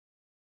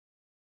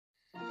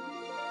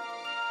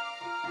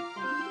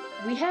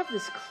We have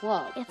this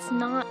club. It's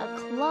not a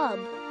club.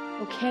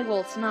 Okay,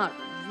 well, it's not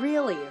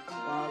really a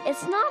club.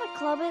 It's not a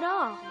club at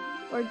all.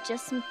 We're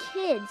just some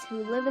kids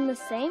who live in the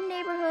same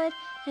neighborhood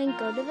and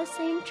go to the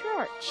same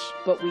church.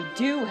 But we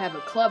do have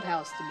a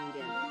clubhouse to meet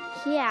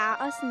in. Yeah,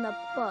 us and the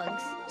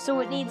bugs. So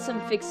it needs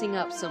some fixing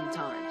up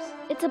sometimes.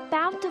 It's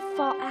about to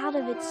fall out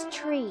of its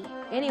tree.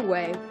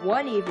 Anyway,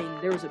 one evening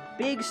there was a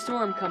big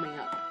storm coming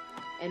up,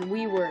 and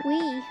we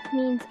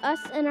means us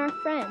and our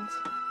friends.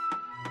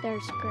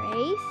 There's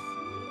Grace,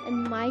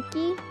 and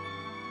Mikey,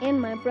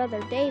 and my brother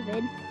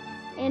David,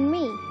 and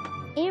me,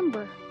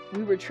 Amber.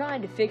 We were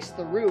trying to fix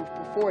the roof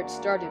before it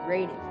started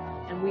raining,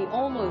 and we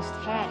almost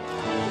had it.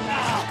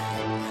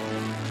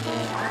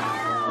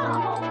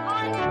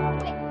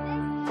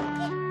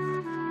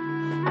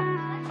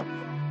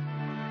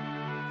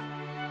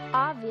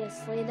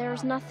 Obviously, there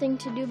was nothing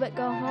to do but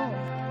go home.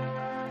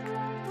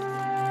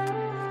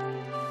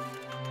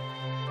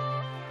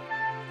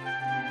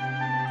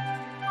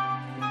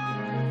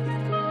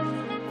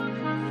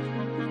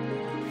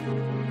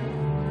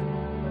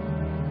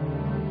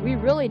 We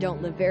really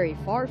don't live very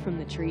far from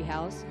the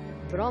treehouse,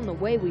 but on the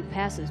way we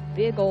pass this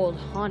big old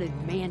haunted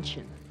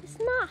mansion. It's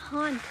not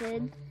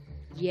haunted.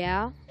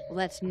 Yeah? Well,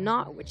 that's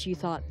not what you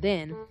thought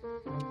then.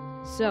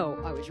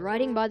 So, I was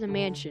riding by the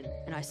mansion,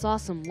 and I saw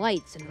some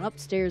lights in an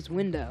upstairs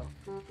window.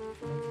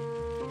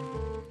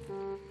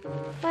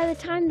 By the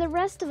time the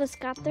rest of us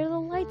got there, the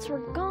lights were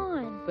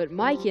gone. But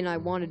Mikey and I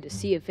wanted to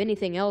see if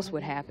anything else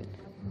would happen.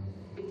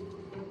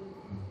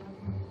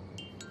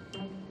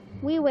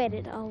 We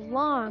waited a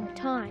long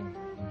time.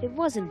 It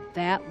wasn't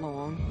that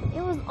long.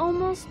 It was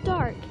almost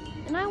dark,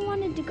 and I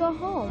wanted to go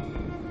home.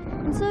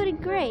 And so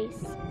did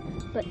Grace.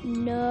 But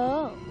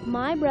no,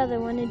 my brother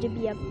wanted to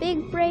be a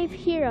big, brave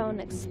hero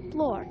and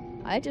explore.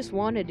 I just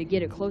wanted to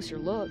get a closer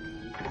look.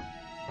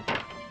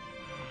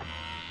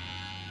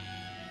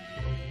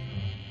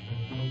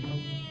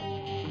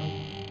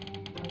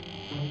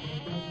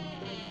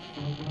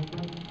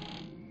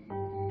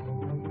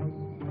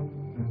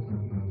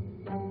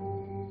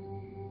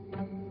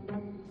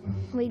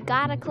 We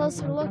got a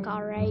closer look,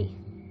 all right.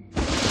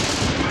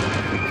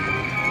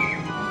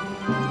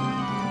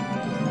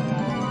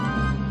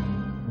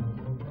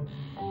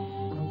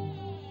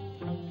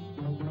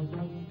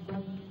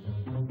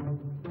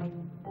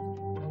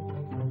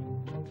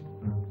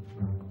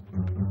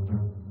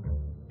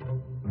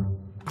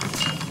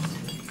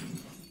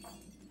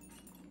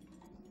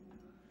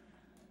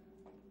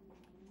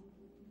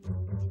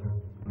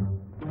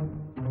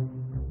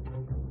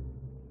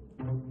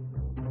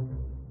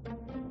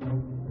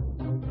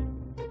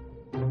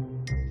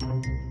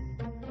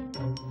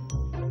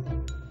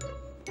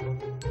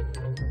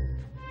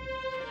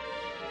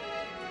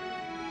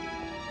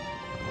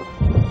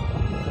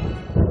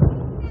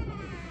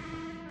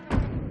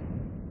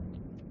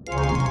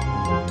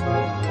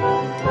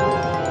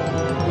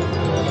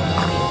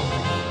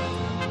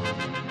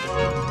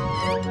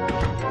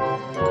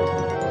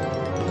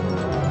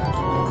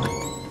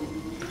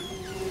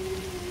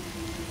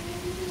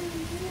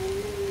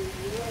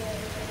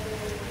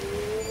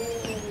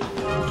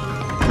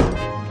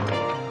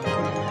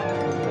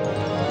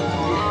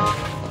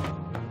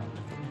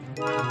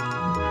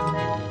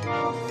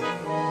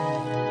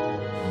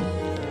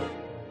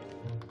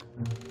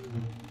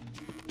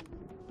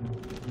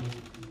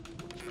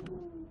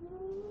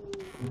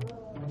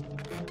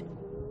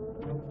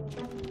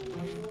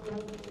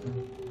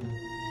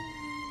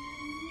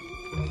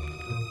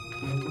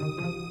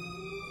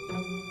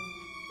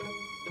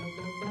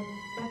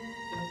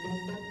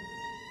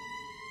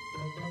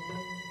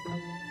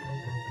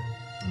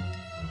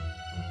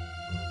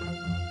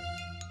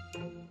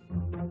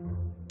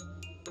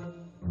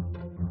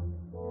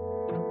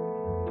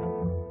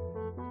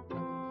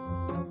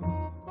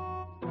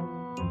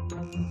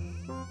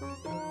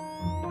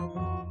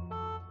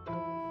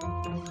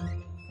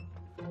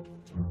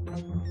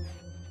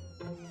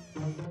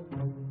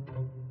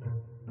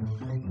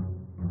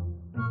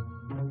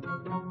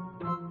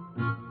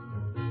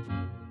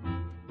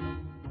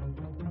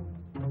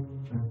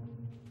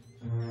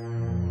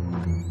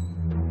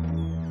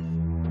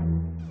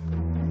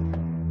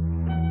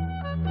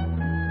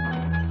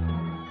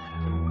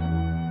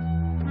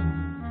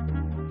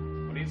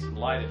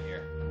 Light in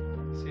here.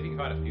 See if you can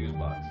find a fuse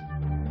box.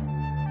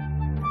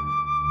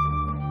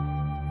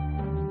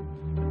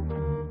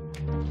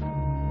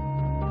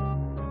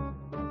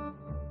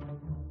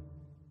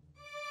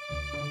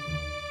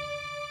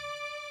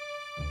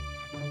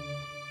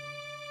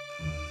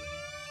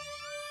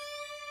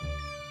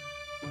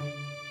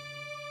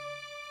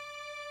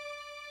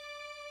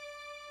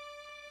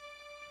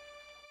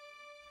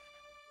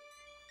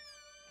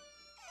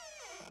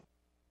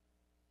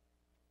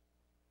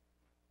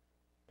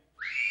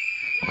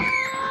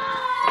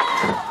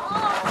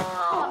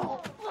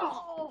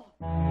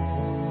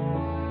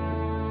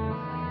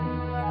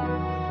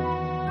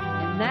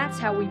 That's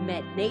how we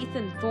met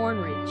Nathan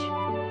Thornridge.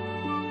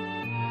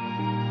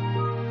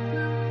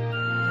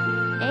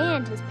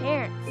 And his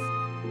parents.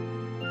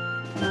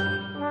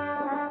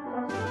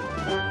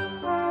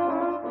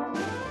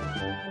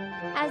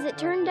 it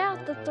turned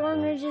out the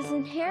Thornridges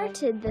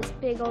inherited this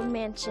big old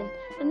mansion,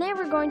 and they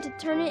were going to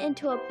turn it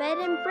into a bed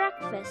and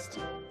breakfast.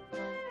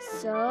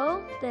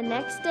 So, the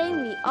next day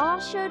we all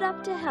showed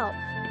up to help.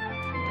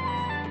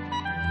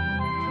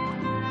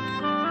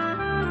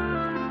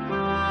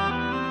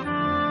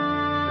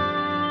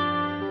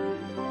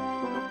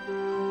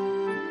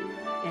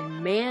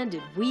 And man,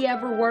 did we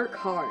ever work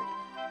hard.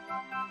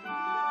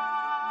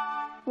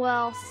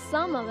 Well,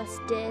 some of us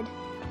did.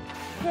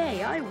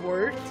 Hey, I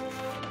worked.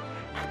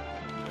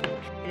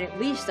 And at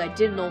least I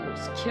didn't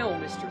almost kill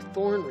Mr.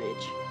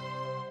 Thornridge.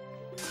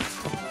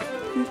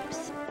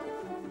 Oops.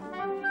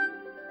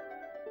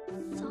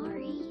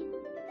 Sorry.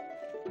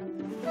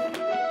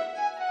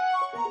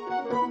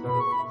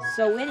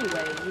 So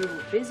anyway, we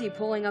were busy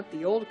pulling up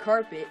the old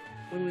carpet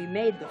when we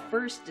made the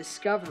first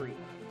discovery.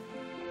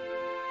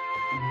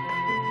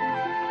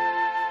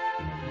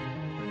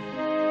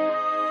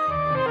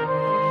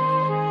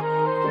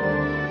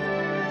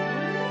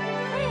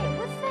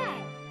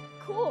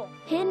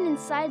 Hidden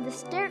inside the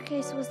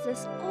staircase was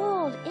this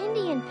old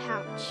Indian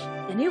pouch.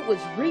 And it was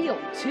real,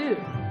 too.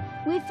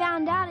 We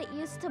found out it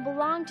used to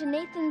belong to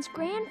Nathan's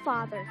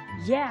grandfather.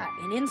 Yeah,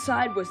 and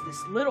inside was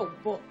this little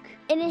book.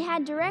 And it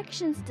had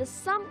directions to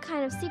some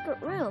kind of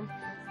secret room,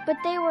 but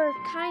they were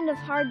kind of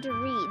hard to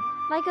read,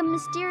 like a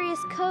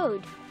mysterious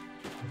code.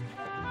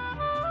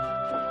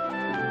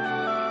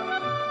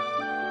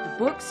 The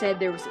book said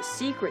there was a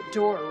secret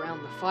door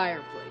around the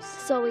fireplace.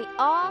 So we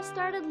all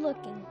started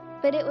looking.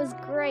 But it was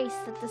Grace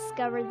that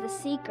discovered the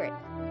secret.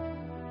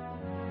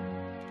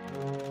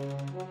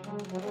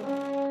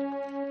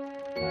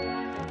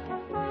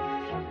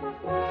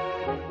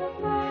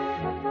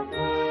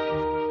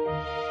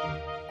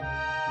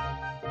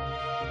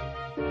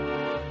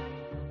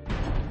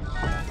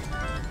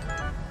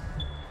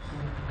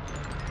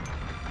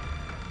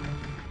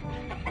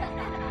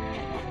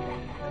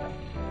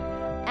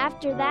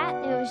 After that,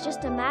 it was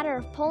just a matter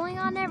of pulling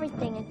on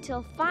everything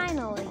until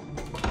finally...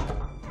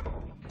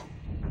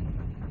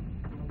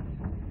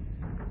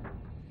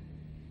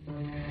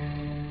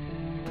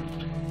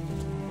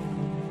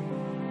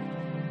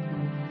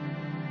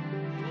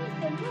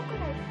 Look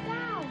what I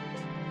found!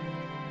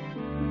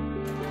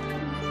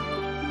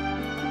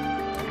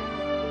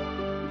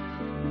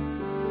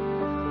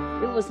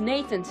 It was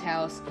Nathan's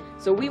house,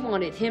 so we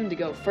wanted him to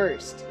go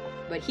first,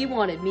 but he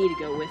wanted me to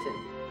go with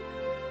him.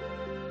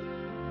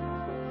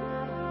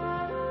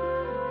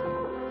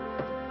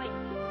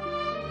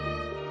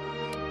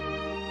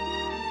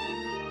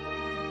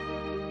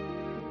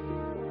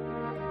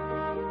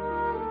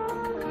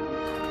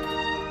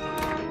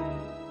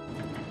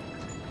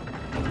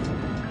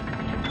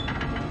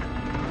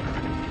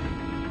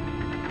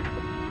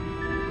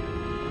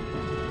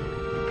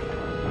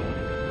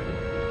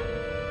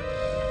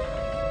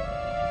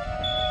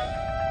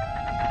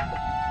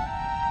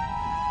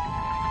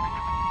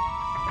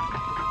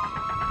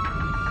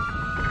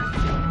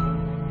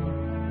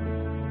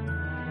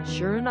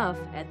 Sure enough,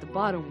 at the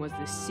bottom was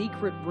this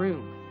secret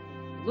room.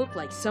 It looked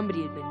like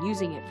somebody had been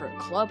using it for a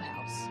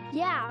clubhouse.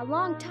 Yeah, a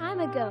long time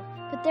ago,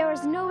 but there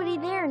was nobody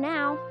there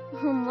now,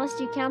 unless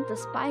you count the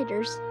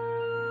spiders.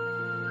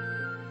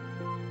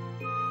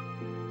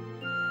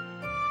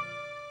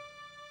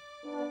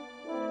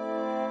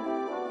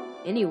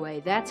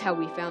 Anyway, that's how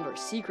we found our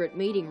secret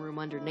meeting room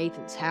under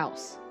Nathan's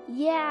house.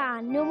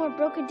 Yeah, no more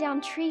broken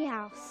down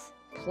treehouse.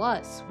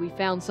 Plus, we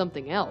found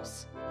something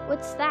else.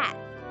 What's that?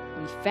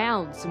 We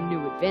found some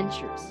new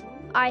adventures.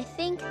 I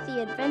think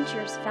the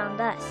adventures found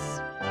us.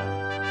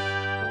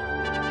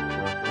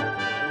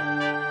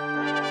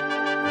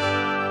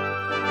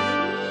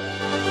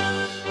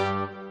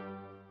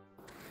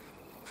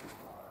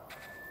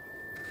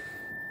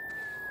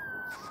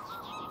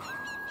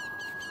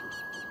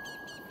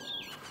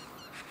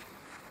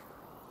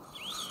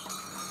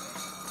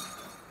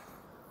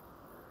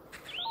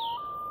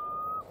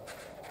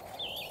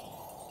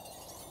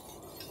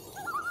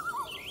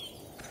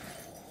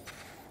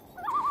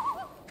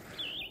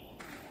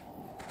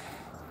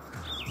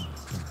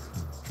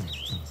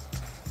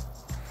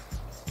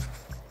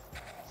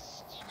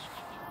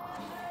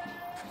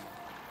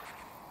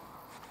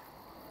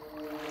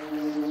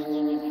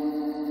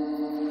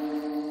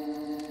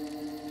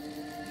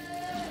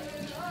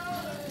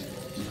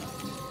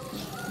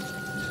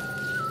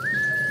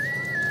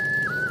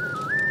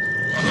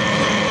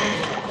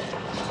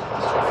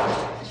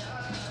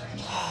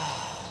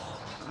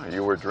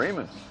 You were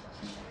dreaming.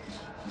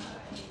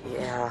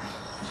 Yeah.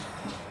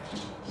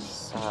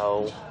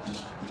 So...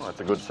 Well, that's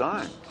a good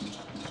sign.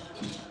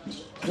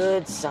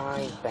 Good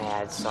sign,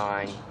 bad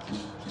sign.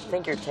 I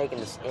think you're taking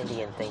this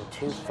Indian thing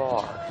too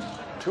far.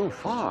 Too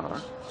far?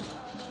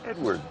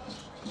 Edward,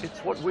 it's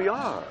what we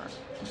are.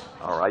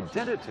 Our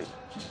identity.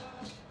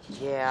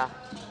 Yeah.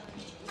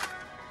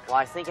 Well,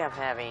 I think I'm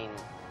having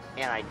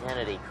an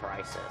identity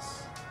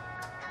crisis.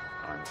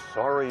 I'm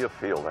sorry you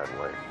feel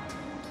that way.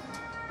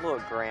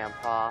 Look,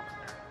 Grandpa,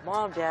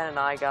 Mom, Dad, and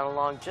I got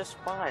along just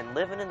fine,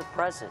 living in the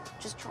present,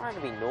 just trying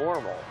to be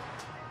normal.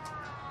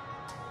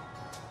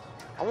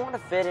 I want to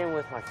fit in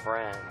with my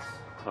friends.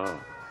 Huh.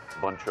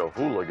 Bunch of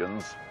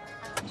hooligans.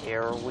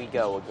 Here we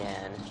go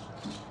again.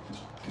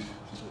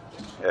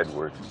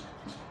 Edward,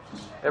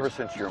 ever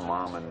since your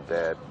mom and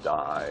dad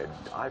died,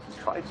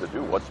 I've tried to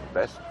do what's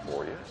best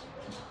for you.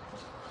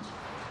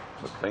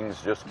 But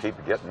things just keep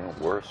getting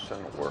worse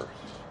and worse.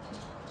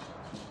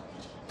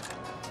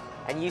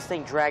 And you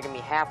think dragging me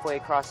halfway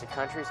across the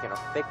country is gonna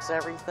fix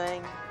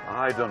everything?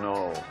 I don't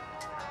know.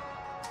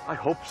 I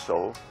hope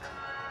so.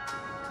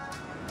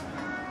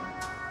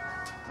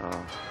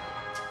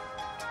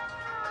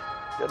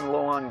 Getting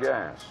low on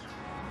gas.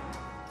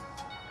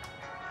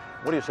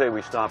 What do you say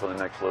we stop in the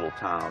next little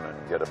town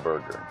and get a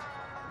burger?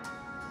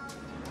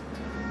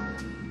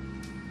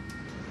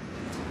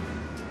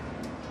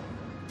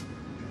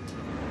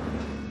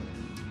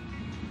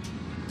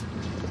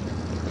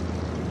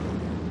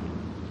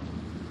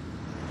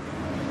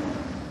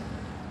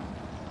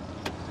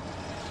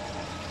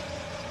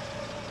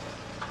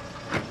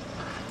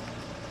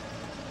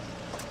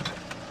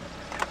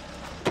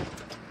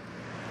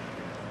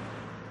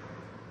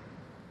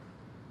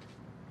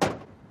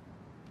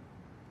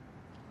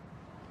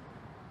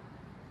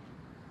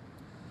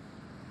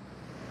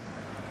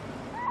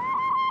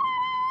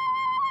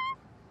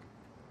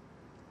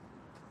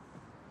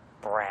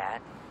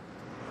 Brat.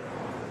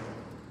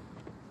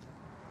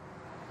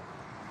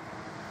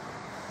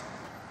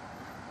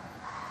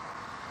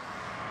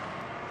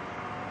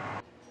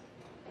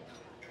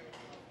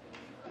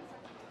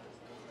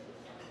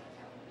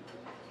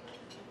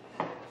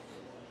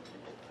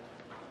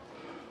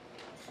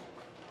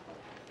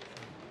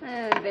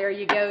 And there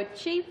you go,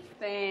 Chief,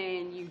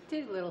 and you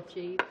too, little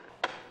Chief.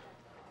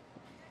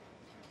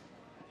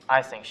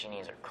 I think she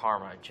needs her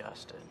karma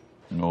adjusted.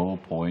 No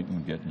point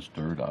in getting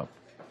stirred up.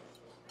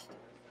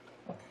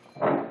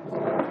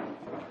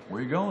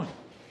 Where you going?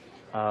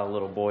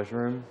 Little boy's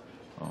room.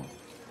 Oh.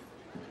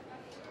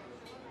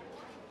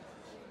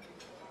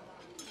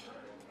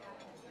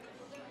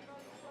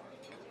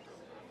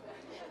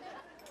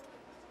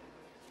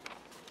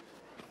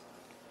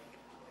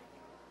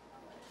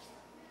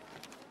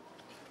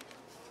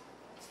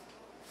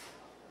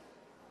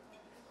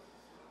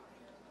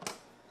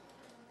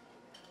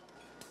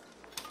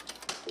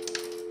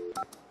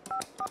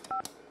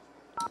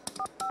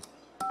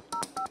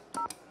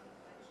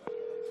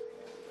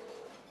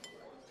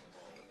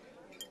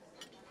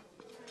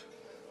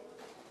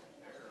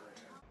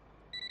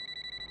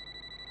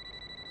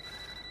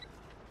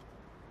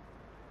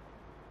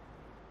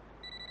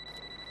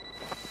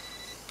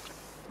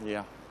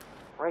 Yeah.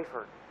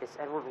 Rayford, it's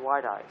Edward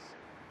Whiteeyes.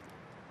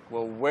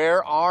 Well,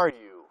 where are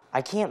you?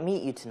 I can't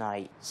meet you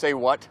tonight. Say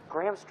what?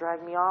 Gramps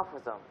dragged me off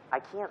with him.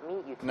 I can't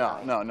meet you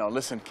tonight. No.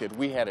 Listen, kid,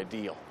 we had a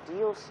deal.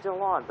 Deal's still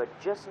on, but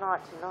just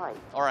not tonight.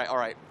 All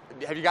right.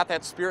 Have you got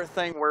that spirit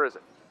thing? Where is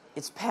it?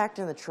 It's packed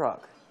in the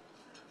truck.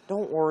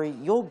 Don't worry,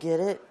 you'll get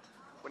it.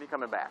 When are you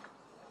coming back?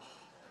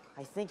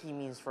 I think he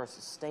means for us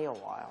to stay a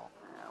while.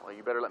 Yeah, well,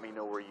 you better let me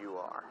know where you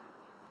are.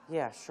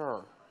 Yeah,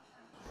 sure.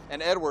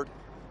 And Edward,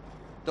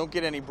 don't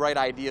get any bright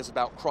ideas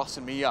about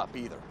crossing me up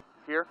either.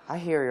 Here? I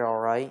hear you all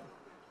right.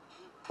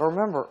 But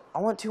remember, I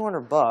want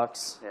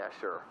 $200. Yeah,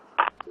 sure.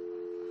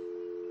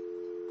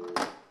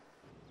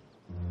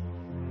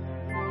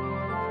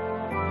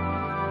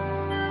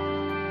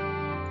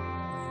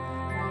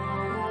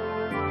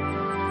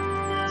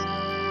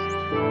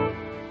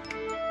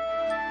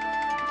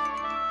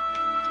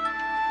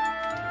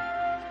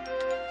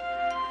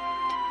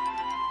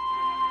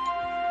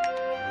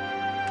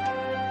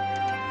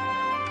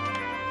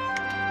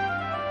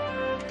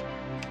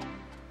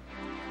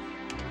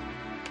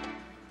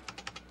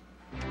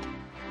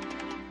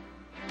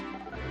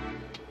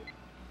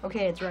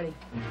 Okay, it's ready.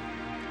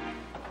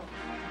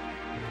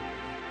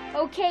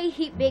 Okay,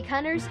 heap big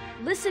hunters,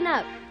 listen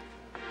up.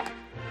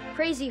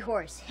 Crazy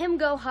Horse, him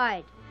go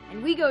hide,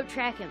 and we go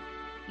track him.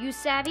 You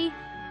savvy?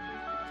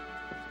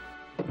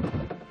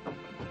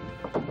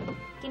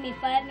 Give me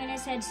 5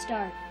 minutes head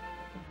start.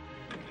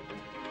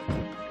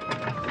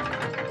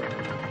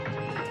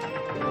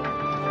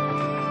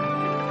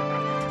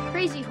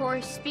 Crazy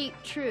Horse, speak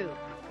true.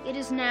 It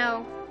is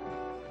now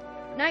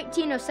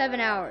 19:07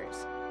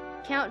 hours.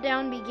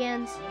 Countdown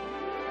begins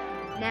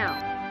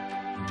now.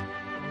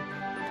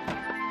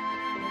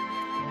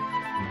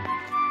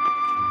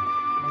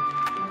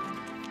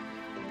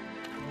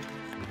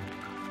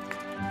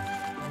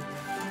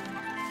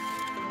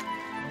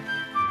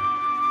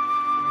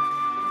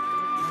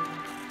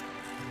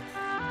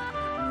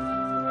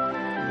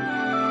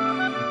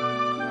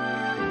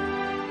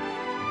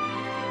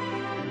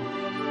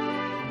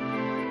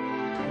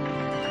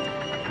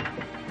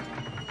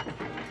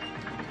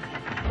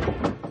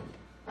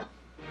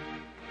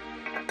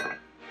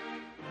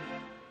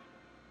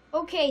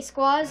 Okay,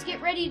 squaws,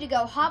 get ready to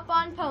go. Hop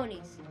on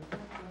ponies.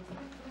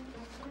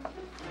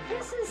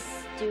 This is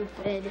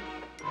stupid.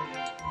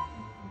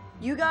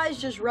 You guys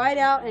just ride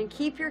out and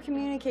keep your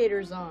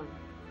communicators on.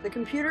 The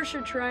computer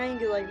should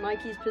triangulate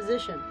Mikey's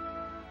position.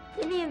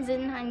 Indians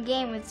didn't hunt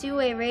game with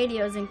two-way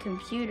radios and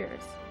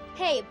computers.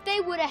 Hey, if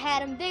they would have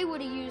had him, they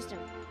would have used him.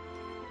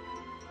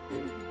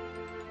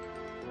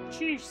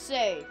 Chiefs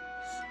say,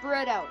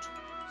 spread out.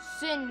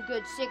 Send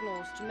good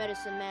signals to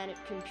Medicine Man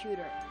at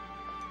computer.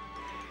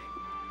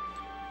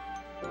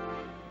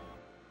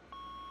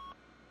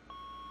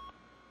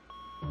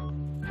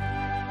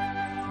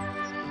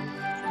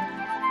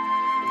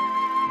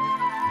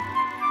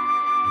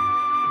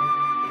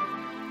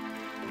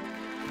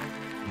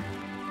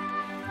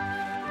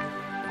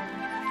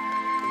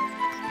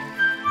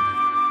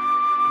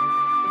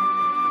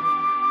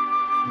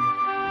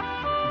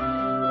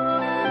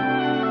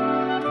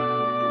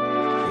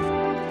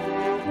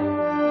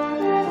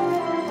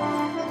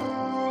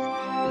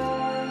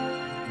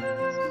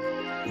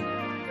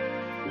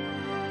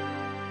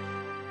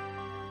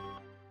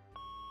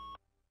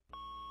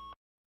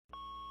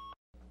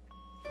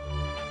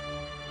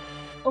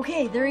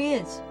 Okay, there he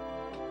is.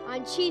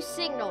 On Chief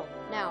signal.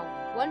 Now,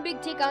 one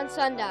big tick on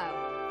sundial.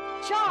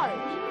 Charge!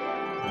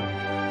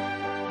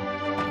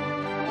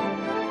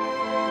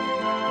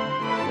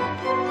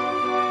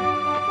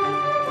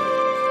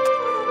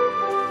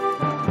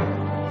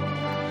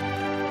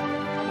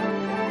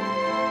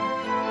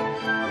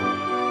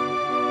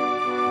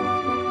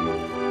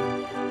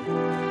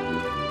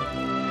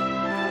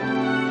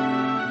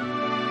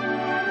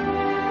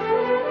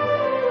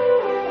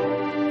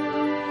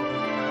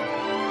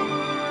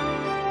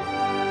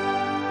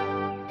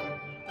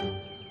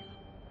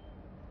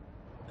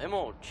 Them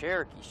old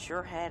Cherokees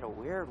sure had a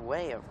weird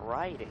way of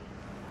writing.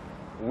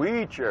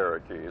 We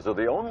Cherokees are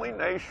the only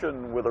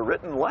nation with a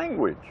written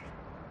language.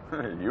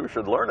 You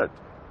should learn it.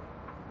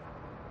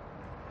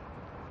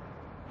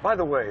 By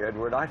the way,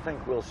 Edward, I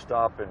think we'll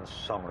stop in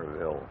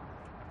Somerville.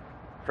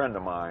 A friend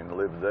of mine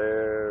lived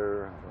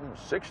there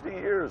 60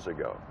 years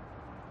ago.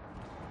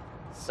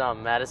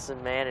 Some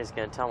medicine man is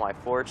gonna tell my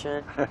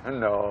fortune?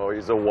 No,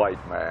 he's a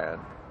white man.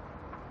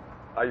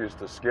 I used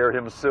to scare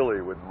him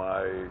silly with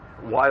my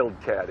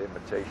wildcat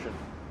imitation.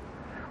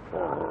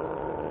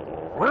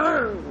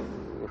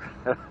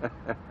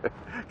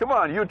 Come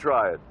on, you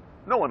try it.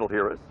 No one will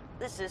hear us.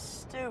 This is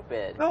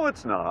stupid. No,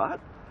 it's not.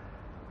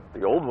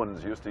 The old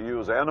ones used to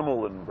use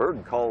animal and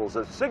bird calls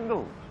as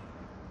signals.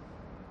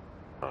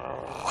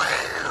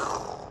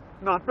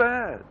 Not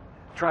bad.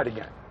 Try it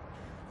again.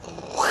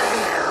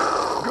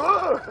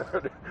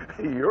 Good.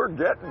 You're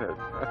getting it.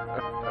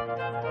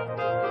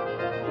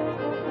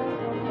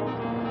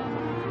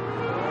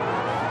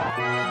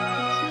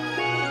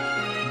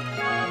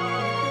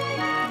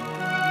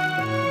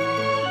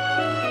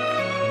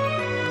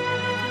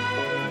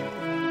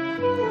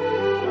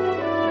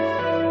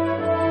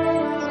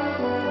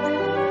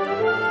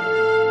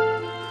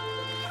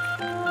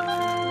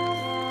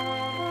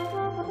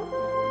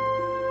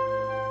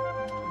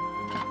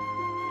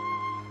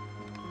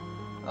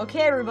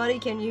 Okay, everybody,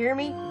 can you hear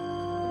me?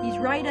 He's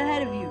right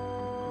ahead of you.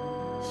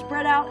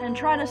 Spread out and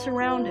try to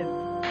surround him.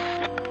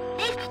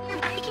 Nathan, you're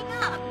breaking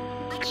up.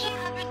 I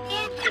can't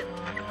understand you.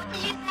 What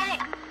did you say?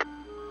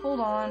 Hold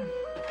on.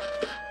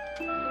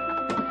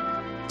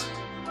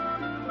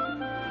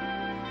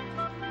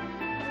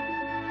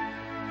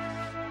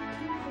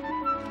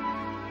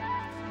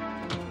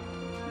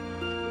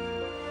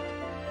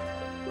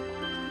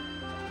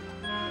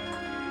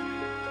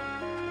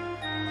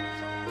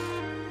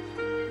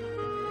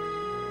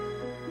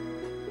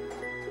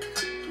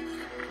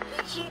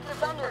 Chief to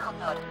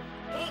Thundercloud.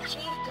 Hey,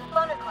 Chief to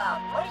Thundercloud.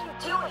 What are you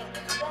doing?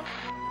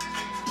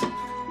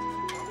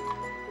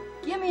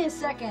 Give me a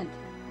second.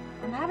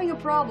 I'm having a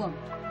problem.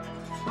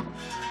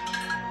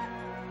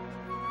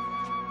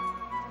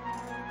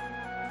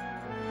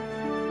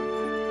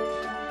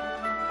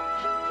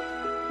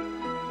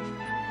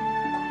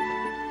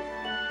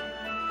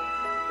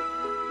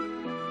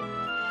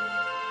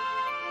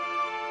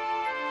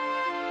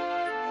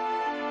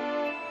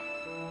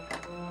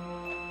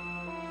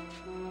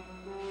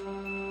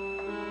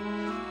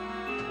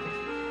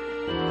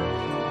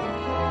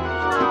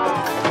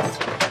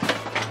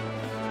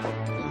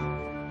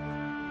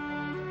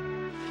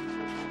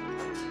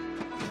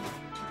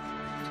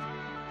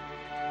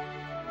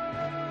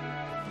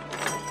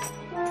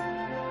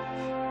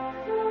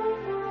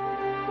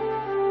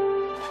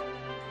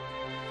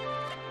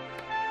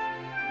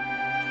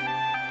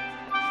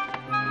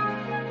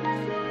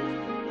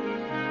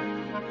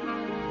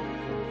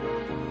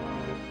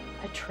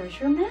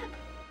 Treasure map?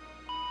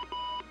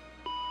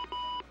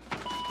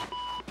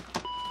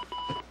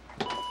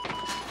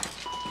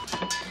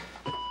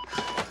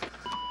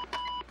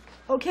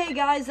 Okay,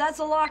 guys, that's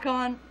a lock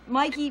on.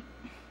 Mikey,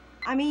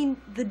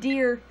 the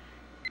deer,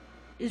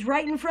 is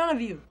right in front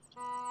of you.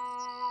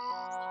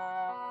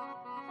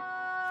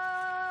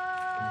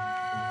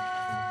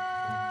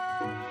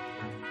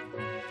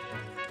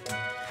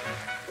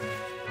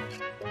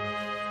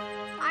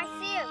 I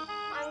see him.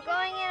 I'm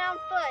going in on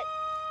foot.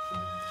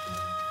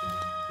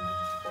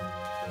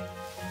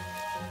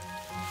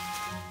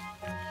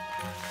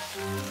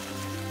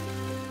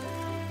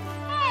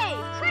 Hey,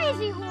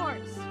 crazy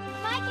horse!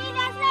 Mikey,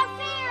 that's no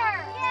fear!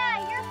 Yeah,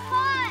 you're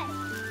fun!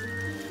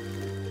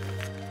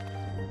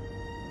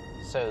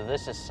 So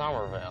this is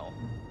Somerville.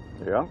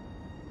 Yeah.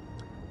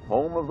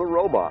 Home of the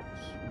robots.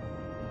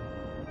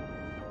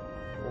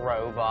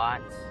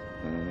 Robots.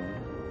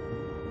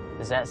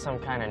 Is that some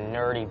kind of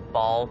nerdy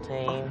ball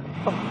team?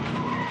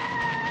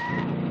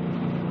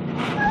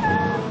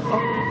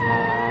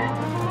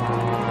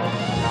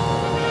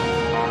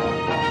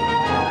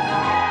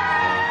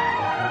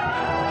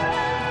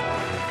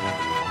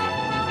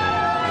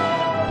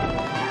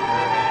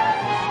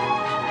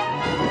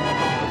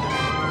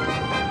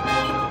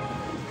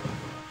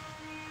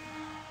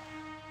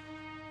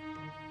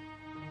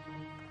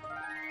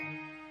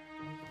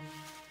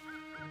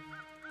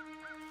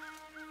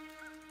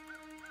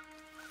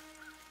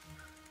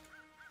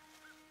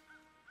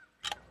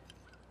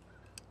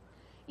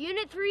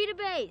 Unit 3 to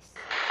base.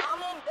 I'm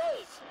in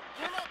base.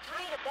 Unit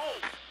 3 to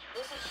base.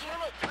 This is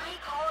Unit 3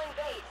 calling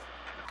base.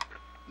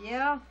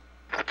 Yeah?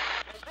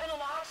 There's been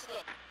an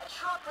accident. A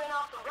truck ran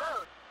off the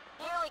road.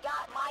 Nearly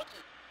got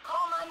Mikey.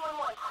 Call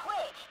 911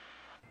 quick.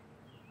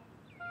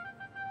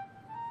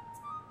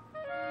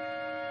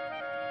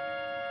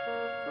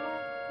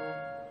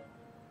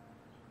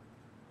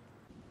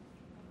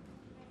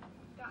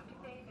 Dr.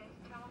 Davis,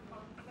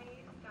 telephone,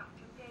 please.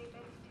 Dr.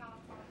 Davis,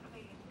 telephone,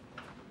 please.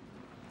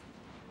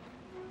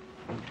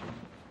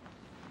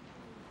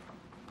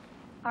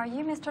 Are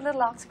you Mr.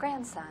 Littlelock's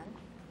grandson?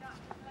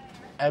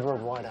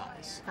 Edward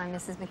Whiteeyes. I'm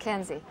Mrs.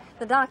 Mackenzie.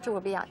 The doctor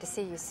will be out to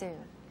see you soon.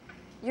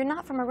 You're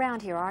not from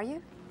around here, are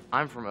you?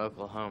 I'm from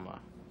Oklahoma.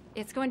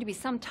 It's going to be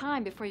some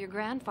time before your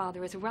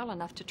grandfather is well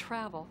enough to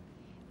travel.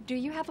 Do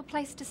you have a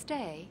place to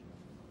stay?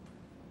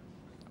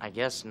 I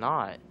guess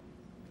not.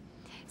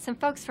 Some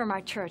folks from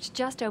our church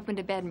just opened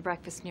a bed and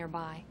breakfast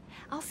nearby.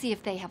 I'll see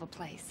if they have a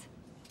place.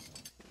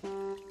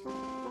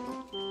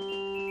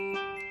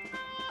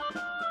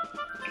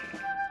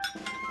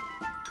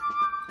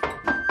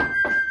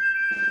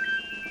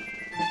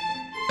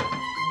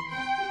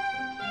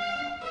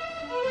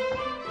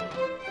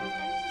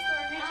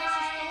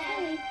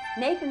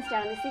 Nathan's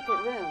down in the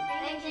secret room.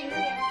 Thank you.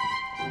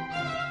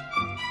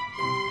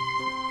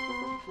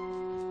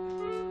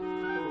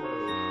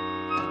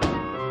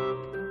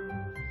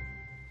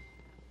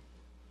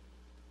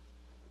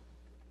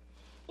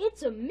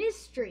 It's a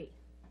mystery.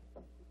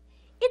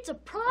 It's a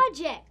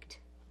project.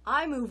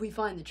 I move we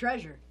find the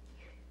treasure.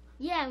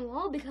 Yeah, and we'll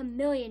all become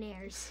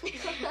millionaires.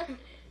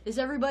 Is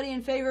everybody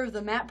in favor of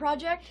the map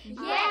project?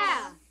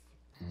 Yeah.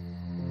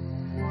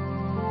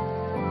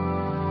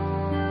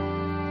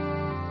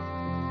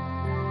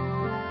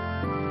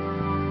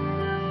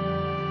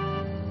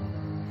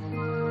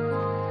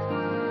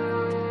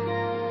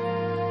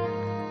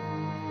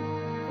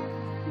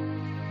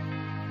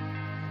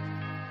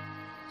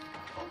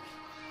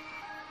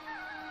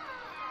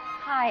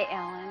 Hi,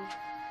 Ellen.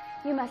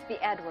 You must be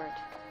Edward.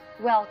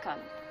 Welcome.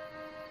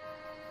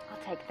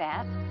 I'll take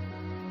that.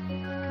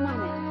 Come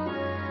on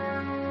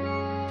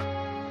in.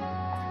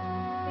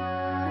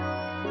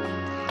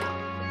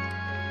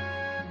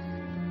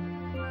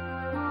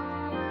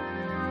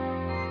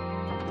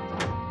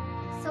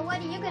 So what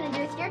are you gonna do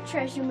with your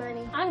treasure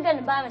money? I'm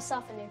gonna buy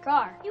myself a new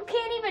car. You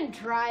can't even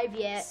drive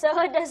yet. So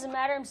it doesn't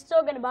matter. I'm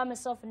still gonna buy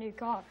myself a new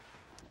car.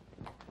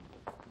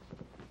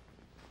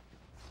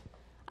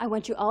 I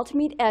want you all to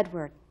meet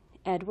Edward.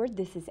 Edward,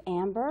 this is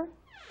Amber,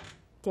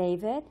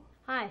 David,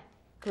 Hi.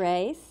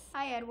 Grace,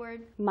 Hi,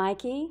 Edward.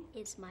 Mikey,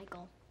 It's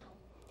Michael.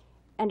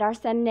 and our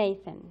son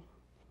Nathan.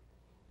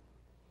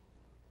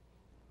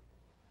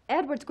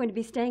 Edward's going to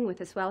be staying with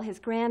us while his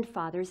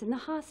grandfather's in the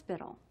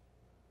hospital.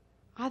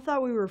 I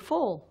thought we were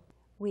full.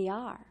 We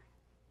are.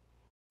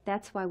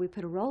 That's why we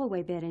put a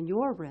rollaway bed in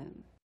your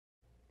room.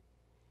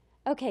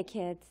 Okay,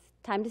 kids,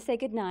 time to say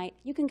goodnight.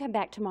 You can come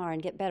back tomorrow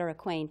and get better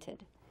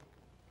acquainted.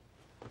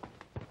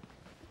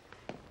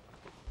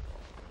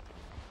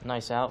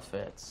 Nice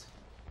outfits.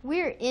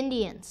 We're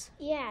Indians.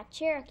 Yeah,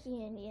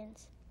 Cherokee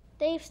Indians.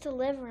 They used to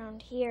live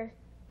around here.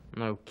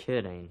 No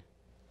kidding.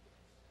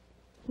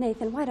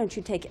 Nathan, why don't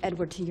you take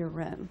Edward to your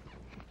room?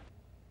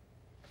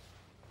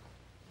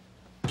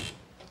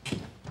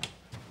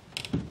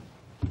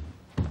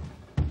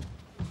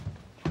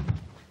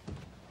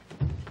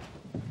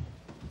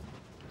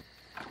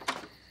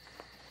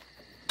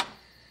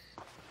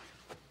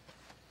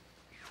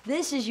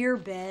 This is your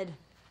bed.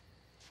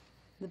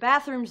 The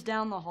bathroom's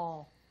down the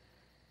hall.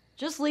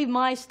 Just leave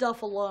my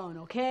stuff alone,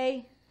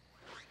 okay?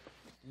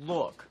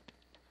 Look,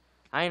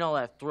 I ain't all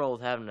that thrilled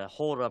with having to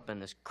hold up in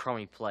this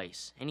crummy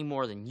place, any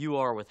more than you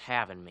are with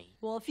having me.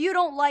 Well, if you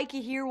don't like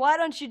it here, why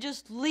don't you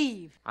just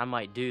leave? I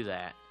might do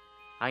that.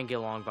 I can get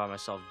along by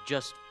myself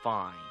just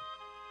fine.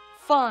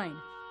 Fine.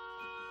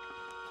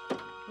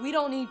 We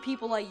don't need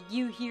people like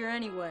you here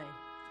anyway.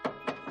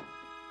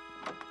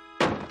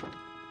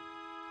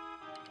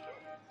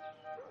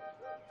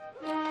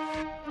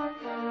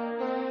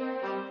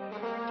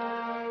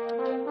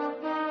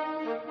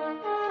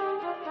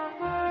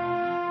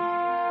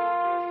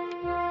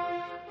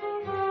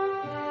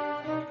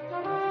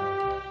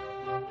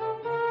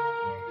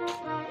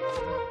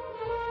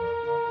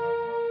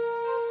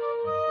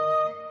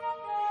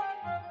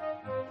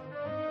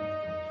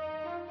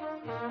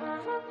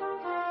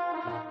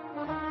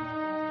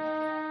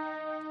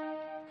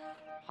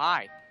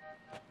 Hi.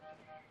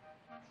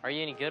 Are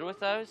you any good with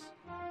those?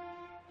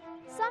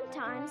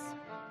 Sometimes.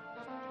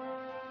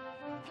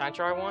 Can I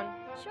try one?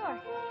 Sure.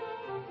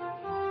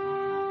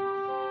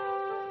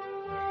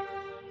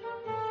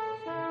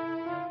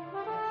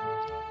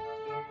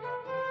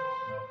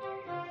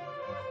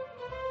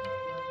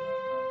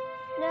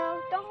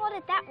 No, don't hold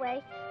it that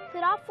way.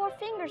 Put all 4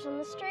 fingers on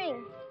the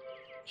string.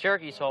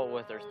 Cherokees hold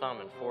with their thumb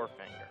and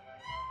forefinger.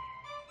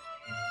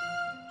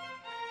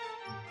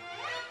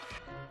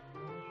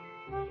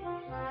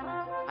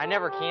 I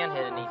never can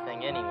hit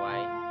anything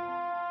anyway.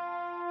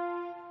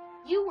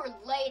 You were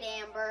late,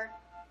 Amber.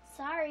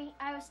 Sorry,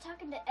 I was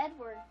talking to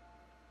Edward.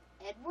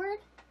 Edward?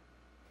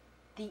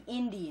 The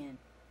Indian.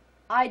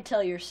 I'd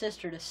tell your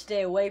sister to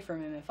stay away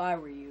from him if I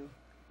were you.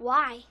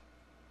 Why?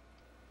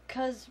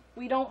 'Cause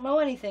we don't know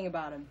anything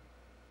about him.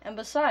 And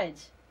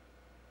besides,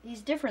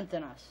 he's different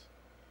than us.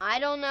 I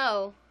don't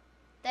know.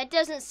 That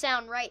doesn't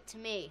sound right to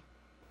me.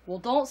 Well,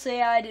 don't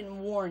say I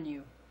didn't warn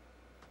you.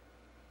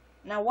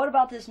 Now, what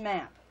about this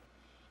map?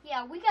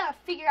 Yeah, we gotta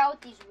figure out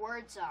what these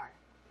words are.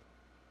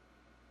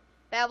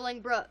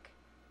 Babbling brook.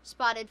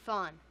 Spotted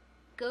fawn.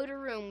 Go to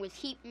room with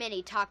heap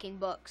many talking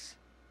books.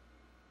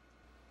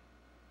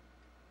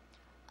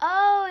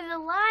 Oh, the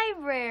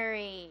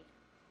library.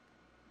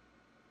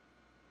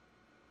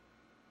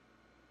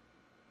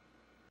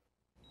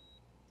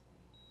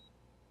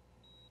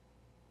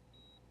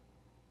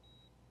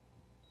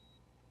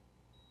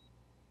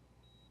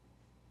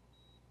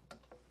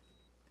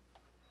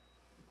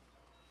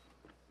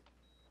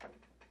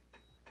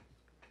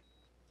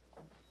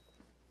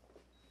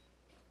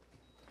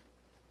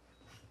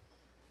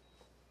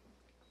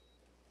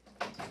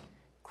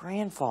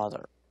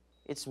 Grandfather,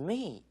 it's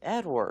me,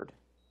 Edward.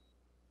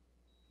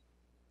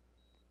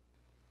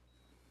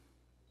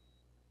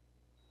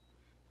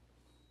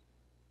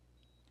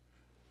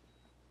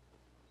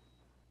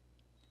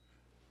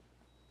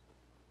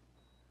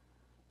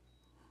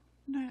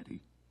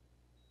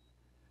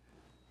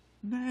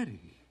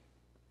 Natty,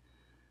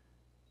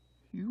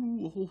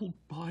 you old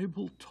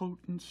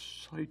Bible-toting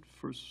sight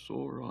for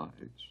sore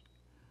eyes.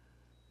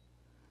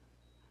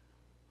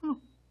 Oh,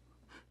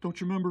 don't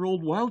you remember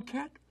old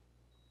Wildcat?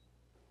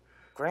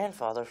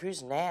 Grandfather,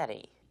 who's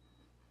Natty?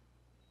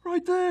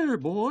 Right there,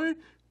 boy.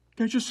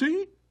 Can't you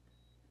see?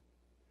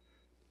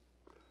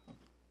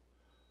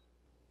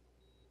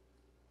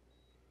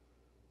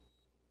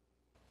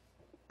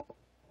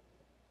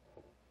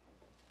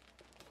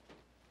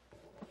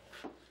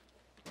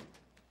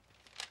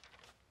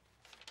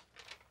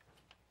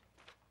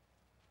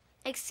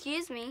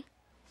 Excuse me.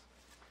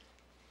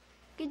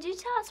 Could you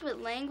tell us what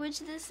language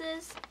this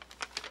is?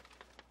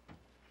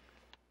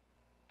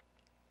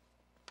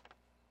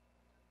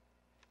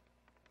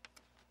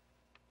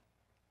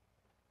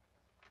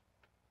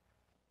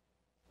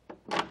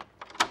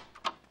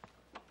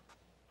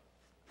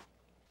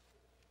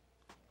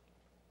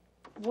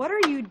 What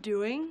are you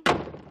doing?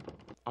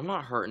 I'm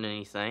not hurting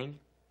anything.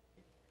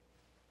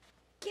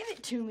 Give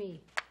it to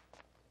me.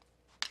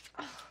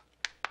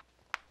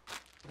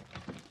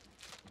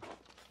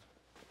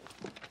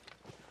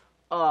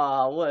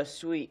 Aw, what a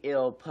sweet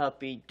little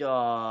puppy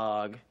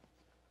dog.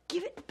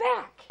 Give it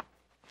back.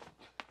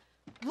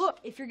 Look,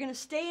 if you're gonna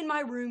stay in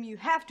my room, you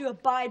have to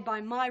abide by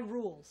my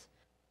rules.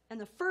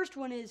 And the first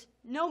one is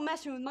no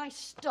messing with my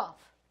stuff.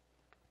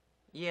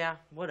 Yeah,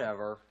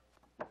 whatever.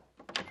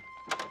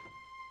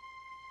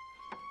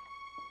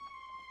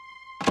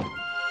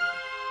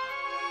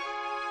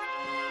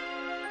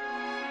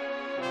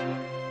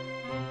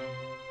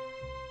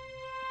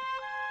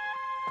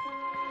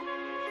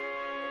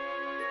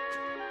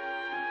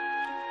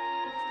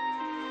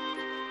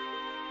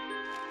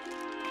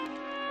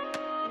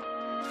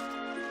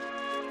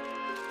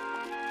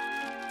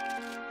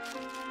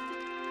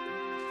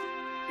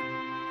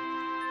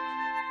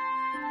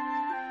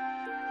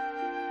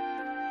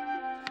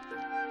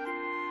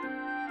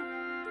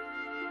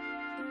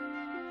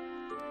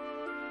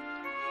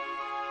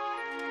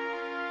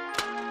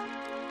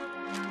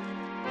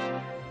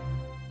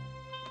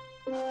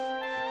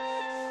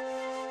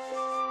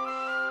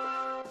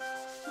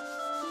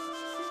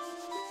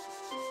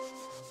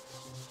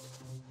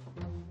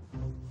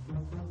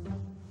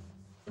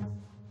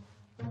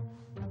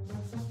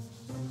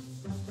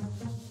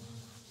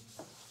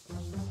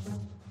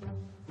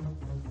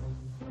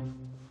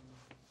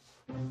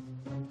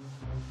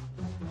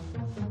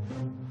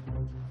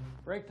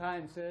 Break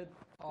time, Sid.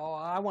 Oh,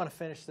 I want to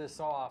finish this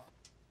off.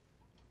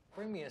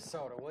 Bring me a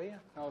soda, will you?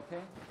 Okay.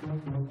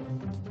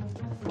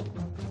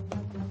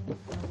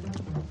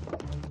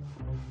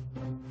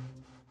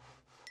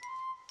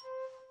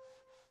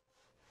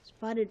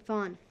 Spotted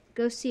fawn.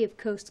 Go see if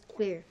coast's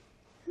clear.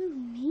 Who,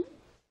 me?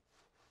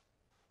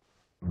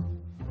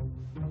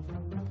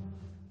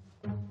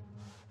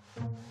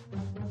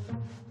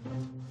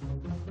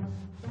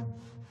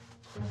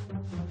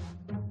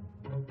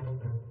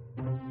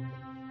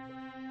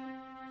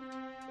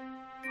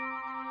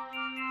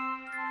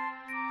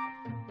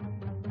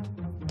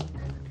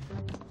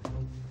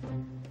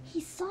 He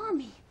saw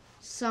me.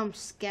 Some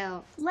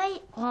scout.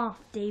 Lay off,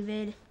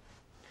 David.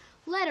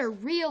 Let a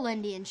real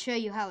Indian show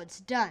you how it's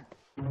done.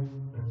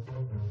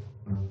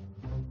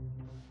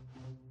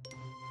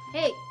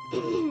 Hey.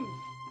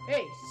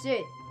 Hey,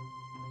 Sid.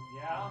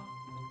 Yeah?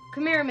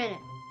 Come here a minute.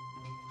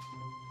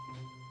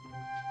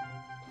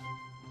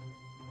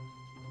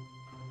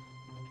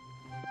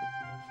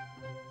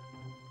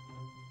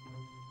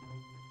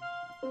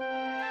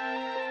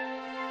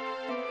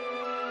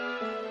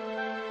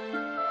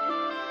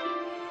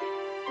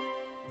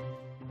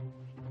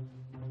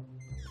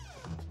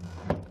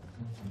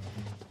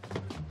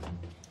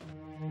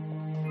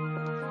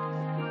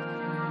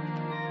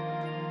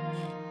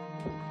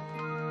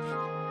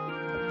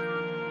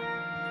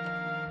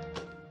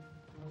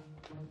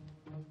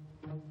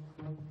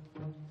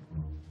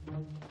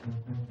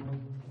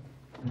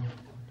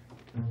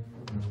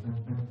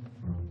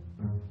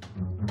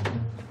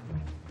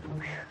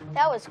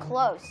 That was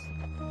close.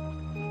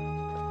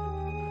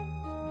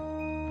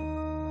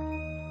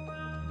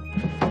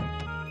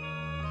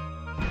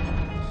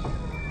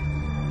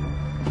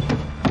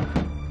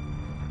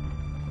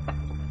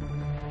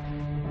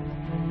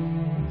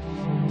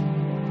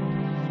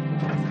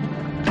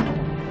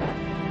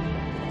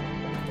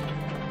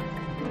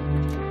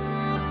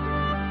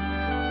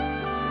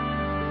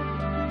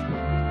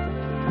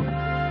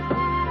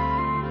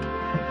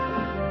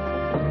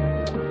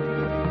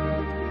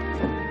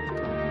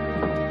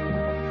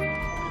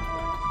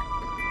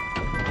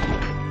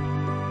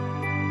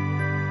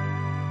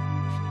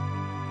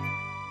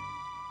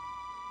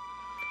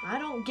 I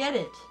don't get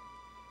it.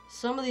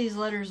 Some of these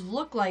letters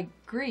look like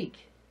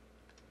Greek.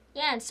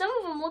 Yeah, and some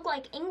of them look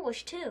like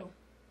English too.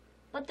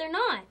 But they're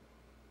not.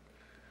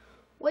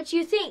 What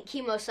you think,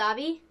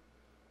 Kimosabi?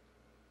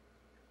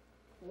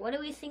 What do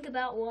we think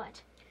about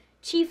what?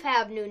 Chief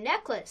have new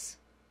necklace.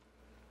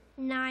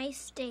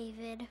 Nice,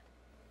 David.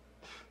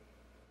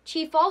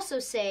 Chief also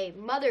say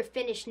mother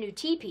finished new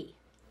teepee.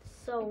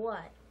 So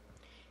what?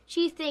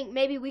 She think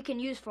maybe we can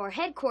use for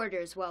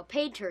headquarters while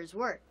painters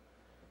work.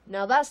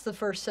 Now that's the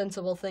first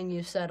sensible thing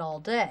you said all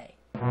day.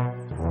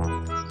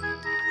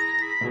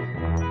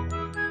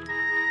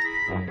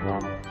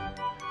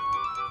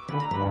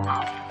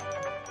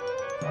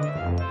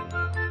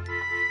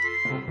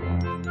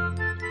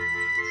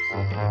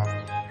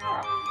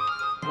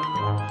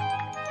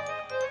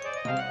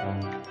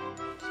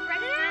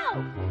 Spread it out!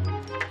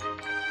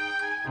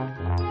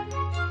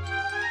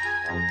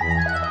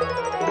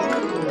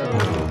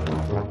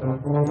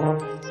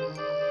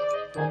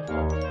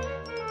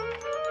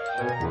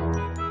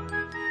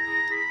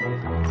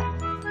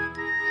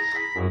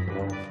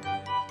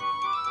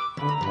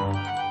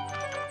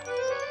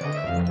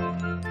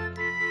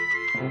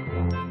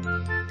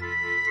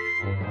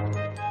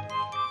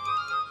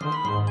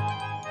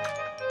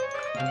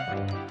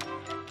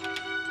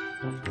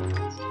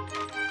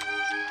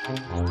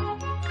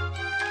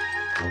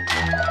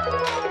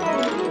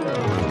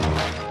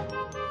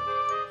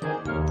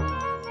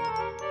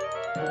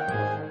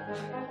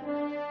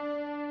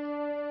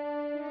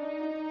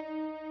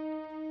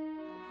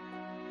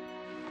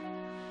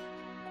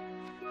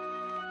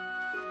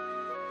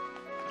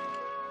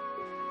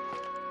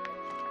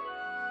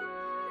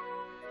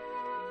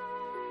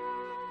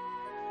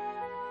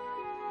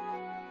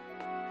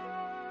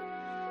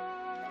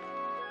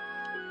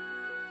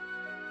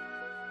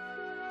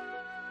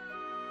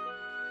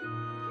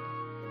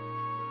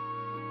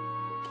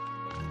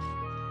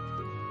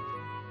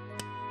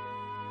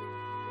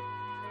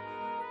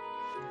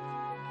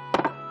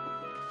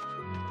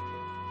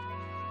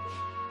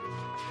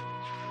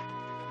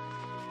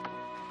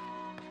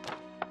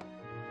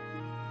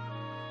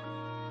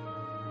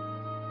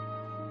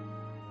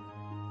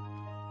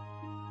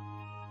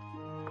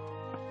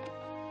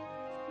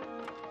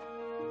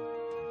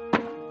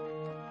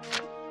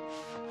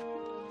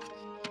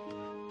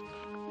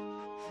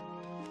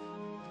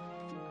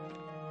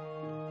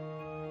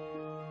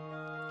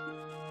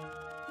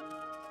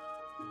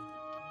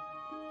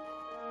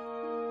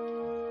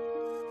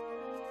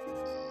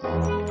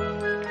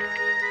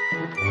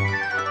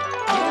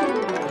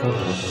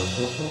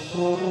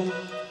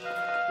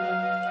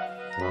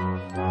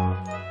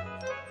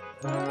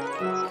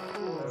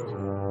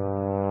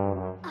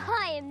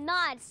 I am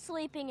not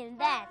sleeping in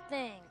that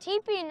thing.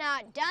 Teepee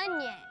not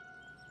done yet.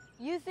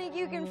 You think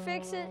you can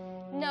fix it?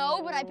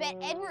 No, but I bet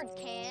Edward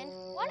can.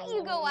 Why don't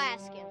you go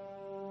ask him?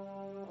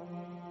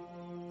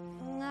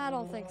 I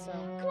don't think so.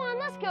 Come on,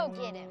 let's go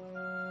get him.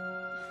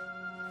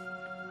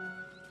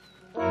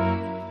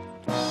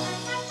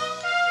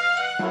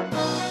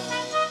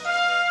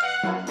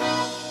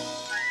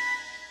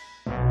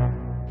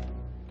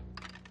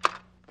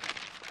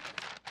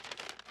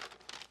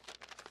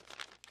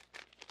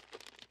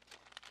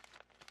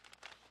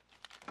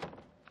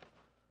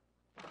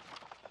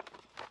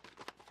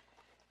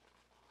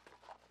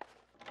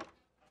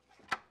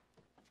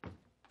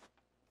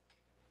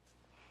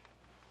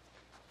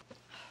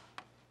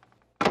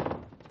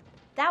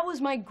 That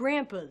was my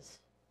grandpa's.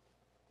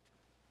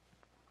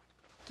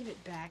 Give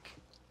it back.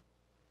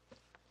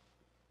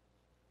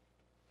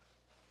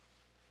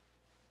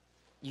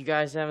 You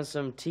guys having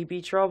some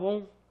teepee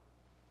trouble?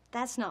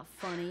 That's not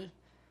funny.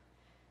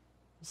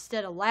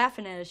 Instead of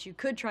laughing at us, you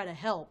could try to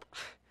help.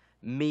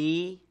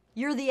 Me?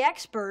 You're the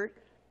expert.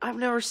 I've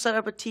never set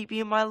up a teepee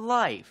in my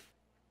life.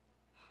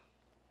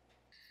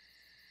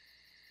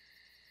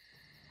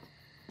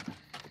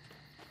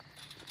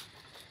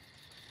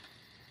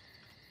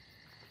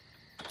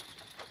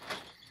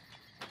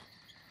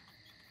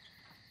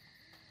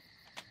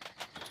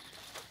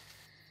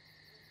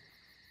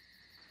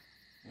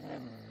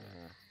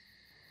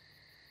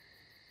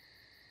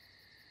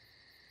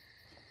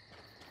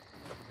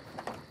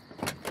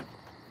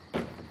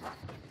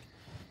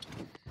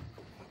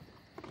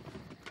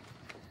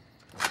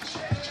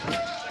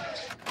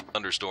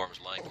 Thunderstorms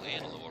likely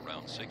and a low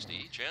around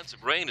 60. Chance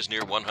of rain is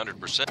near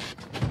 100%.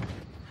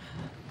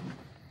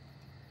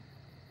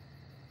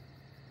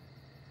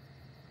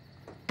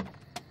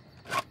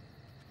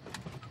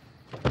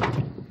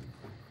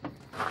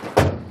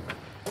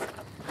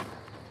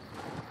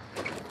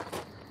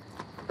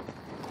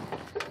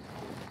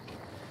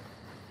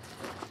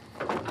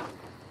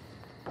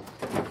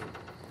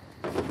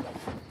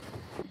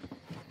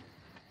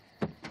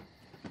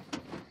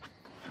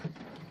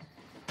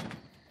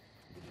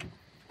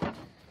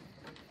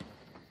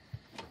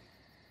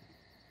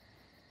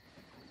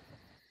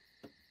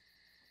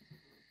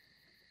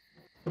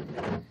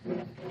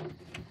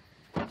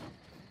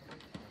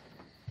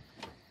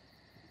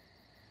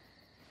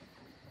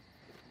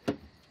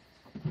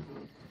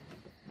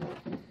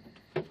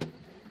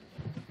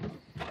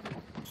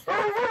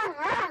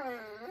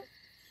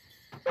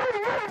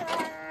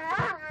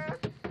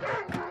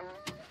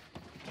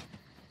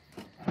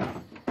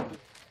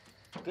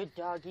 Good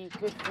doggy,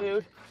 good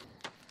food.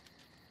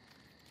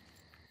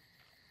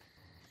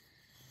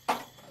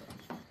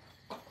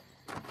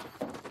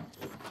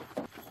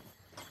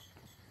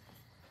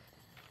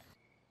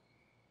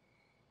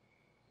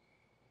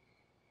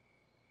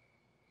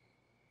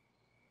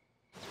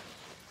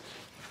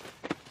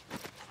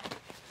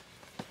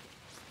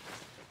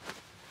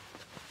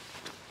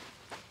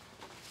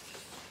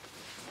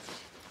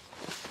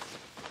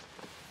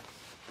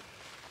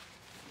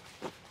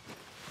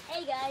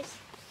 Hey guys,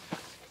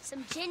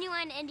 some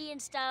genuine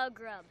Indian-style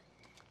grub.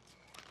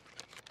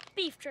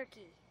 Beef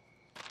jerky.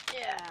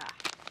 Yeah.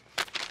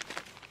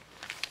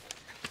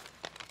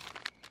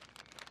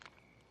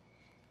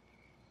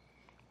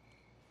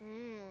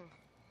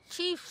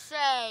 Chief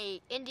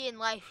say Indian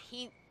life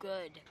heap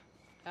good.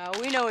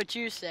 We know what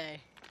you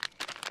say.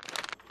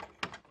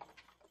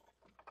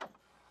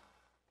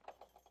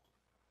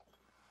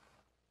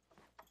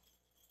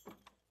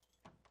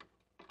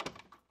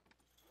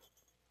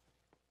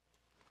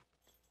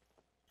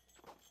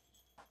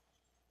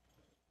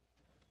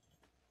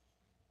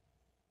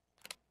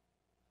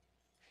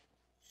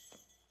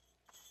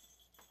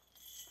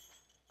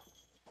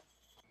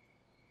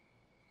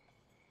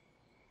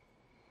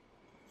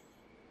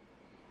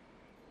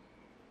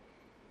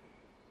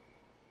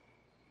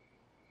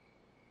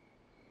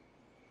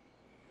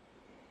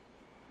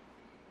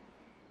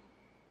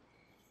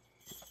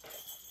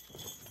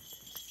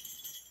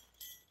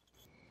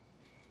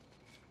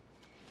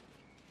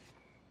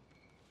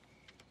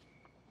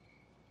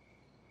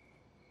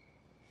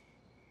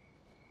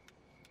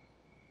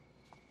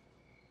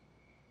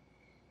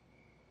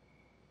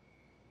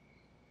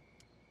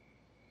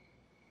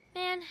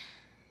 Man,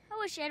 I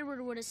wish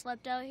Edward would have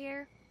slept out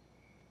here.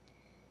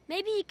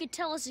 Maybe he could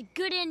tell us a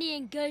good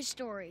Indian ghost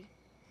story.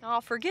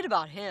 Oh, forget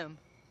about him.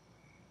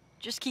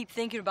 Just keep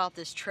thinking about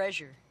this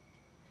treasure.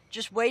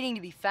 Just waiting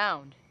to be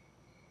found.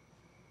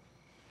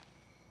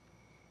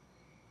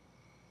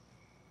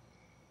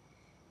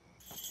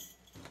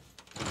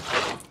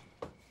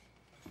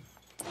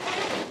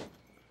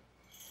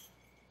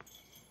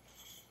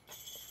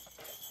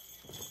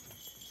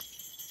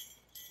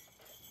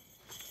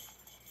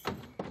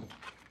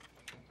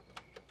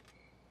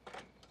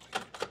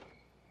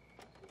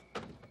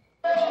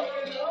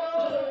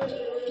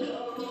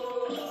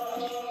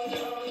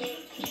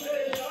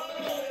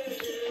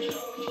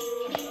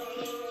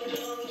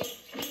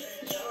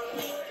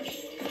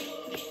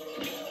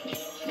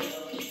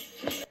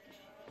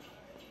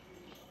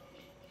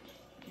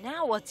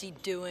 Now what's he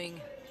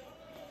doing?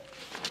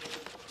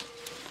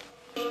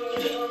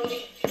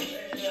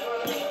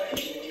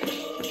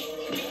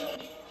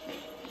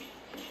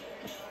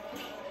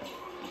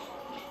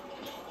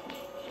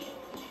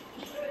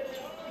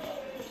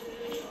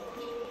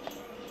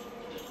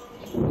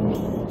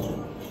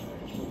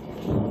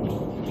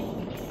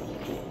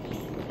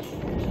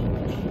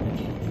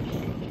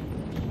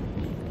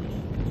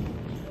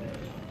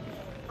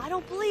 I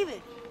don't believe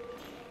it.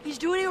 He's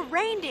doing a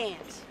rain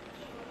dance.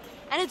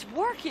 And it's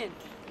working.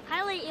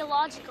 Highly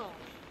illogical.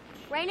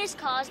 Rain is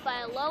caused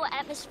by a low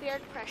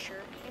atmospheric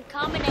pressure in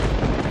combination.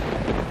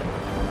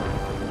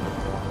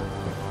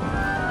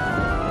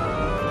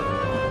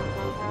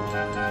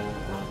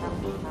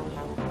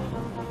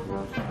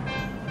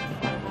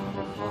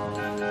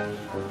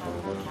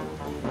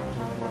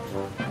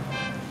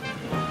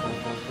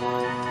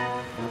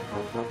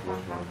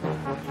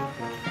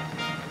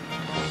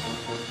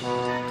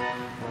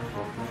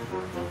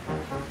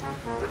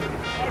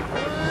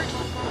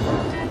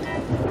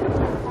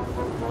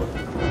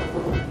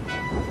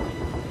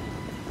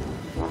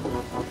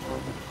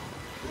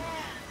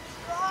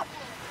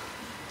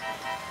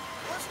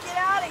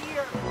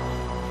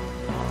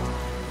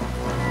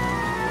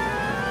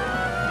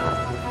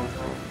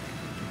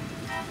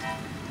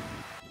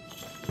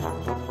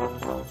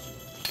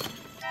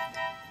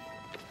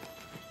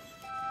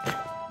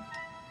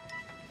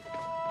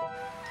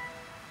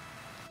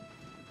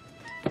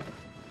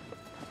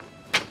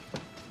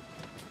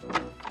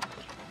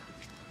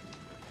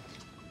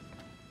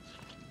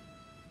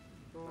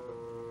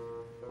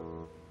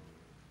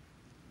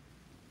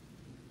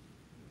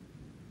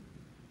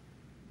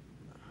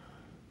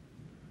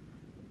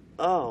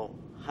 Oh,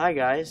 hi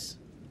guys.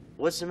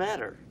 What's the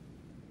matter?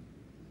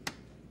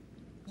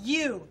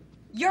 You're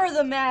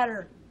the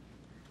matter.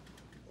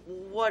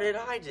 What did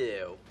I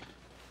do?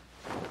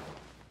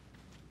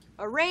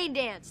 A rain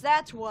dance,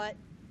 that's what.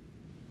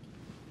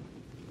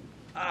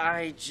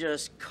 I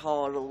just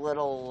called a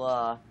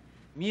little,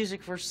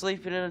 music for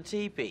sleeping in a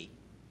teepee.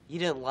 You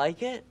didn't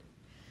like it?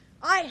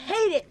 I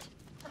hate it.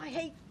 I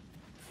hate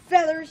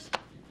feathers.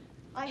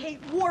 I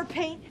hate war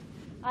paint.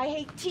 I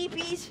hate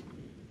teepees.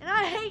 And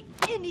I hate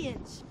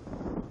Indians.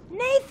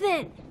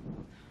 Nathan!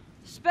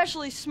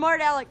 Especially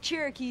smart aleck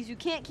Cherokees who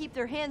can't keep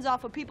their hands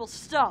off of people's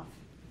stuff.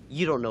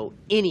 You don't know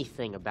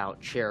anything about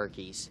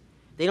Cherokees.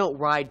 They don't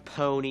ride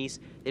ponies,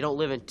 they don't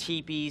live in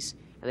teepees,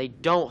 and they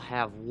don't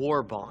have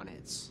war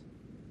bonnets.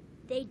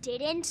 They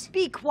didn't?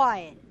 Be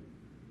quiet.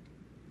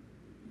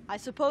 I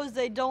suppose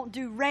they don't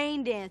do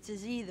rain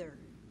dances either.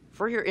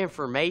 For your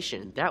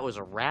information, that was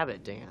a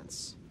rabbit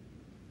dance.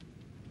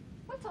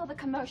 What's all the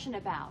commotion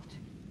about?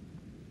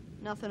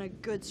 Nothing a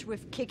good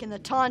swift kick in the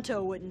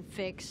Tonto wouldn't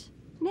fix.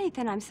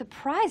 Nathan, I'm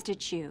surprised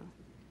at you.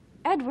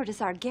 Edward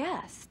is our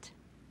guest.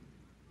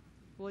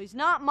 Well, he's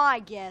not my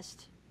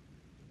guest.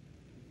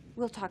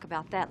 We'll talk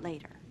about that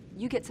later.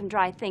 You get some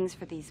dry things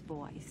for these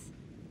boys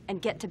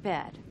and get to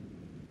bed.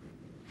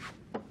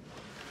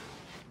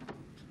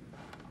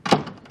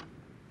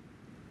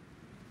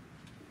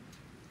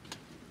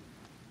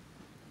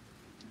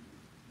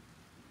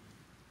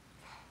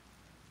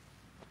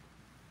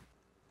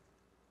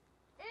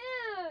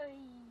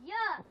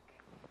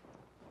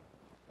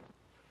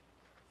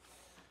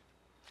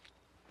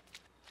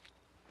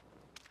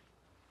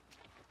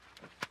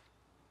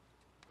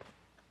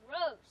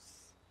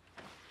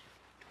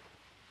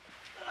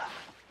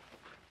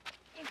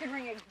 You could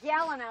wring a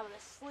gallon out of the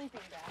sleeping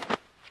bag.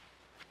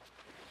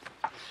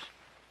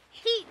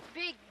 Heap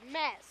big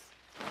mess.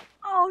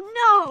 Oh,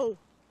 no!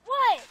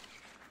 What?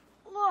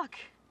 Look.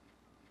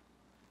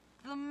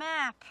 The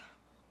map.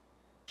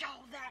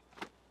 Oh, that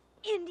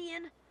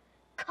Indian.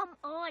 Come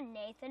on,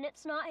 Nathan.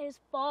 It's not his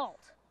fault.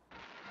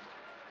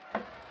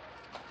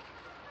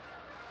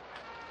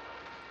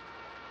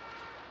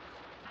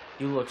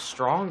 You look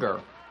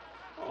stronger.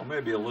 Oh,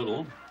 maybe a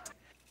little.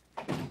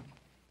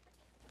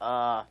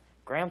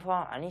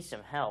 Grandpa, I need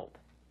some help.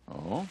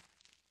 Oh?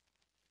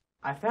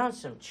 I found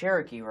some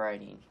Cherokee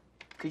writing.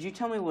 Could you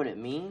tell me what it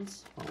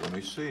means? Well, let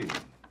me see.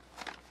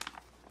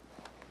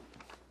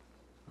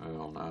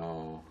 Well,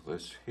 now,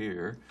 this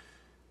here,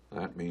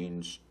 that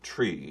means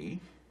tree.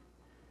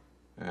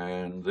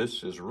 And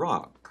this is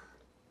rock.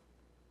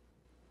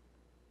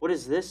 What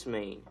does this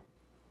mean?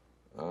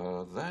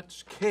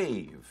 That's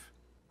cave.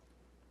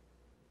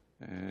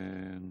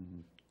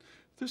 And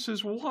this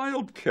is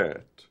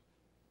wildcat.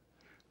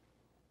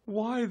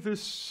 Why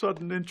this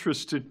sudden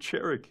interest in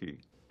Cherokee?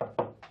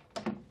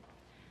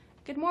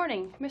 Good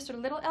morning, Mr.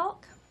 Little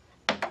Elk.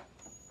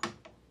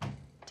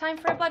 Time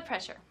for a blood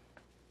pressure.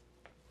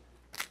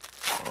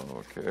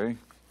 Okay.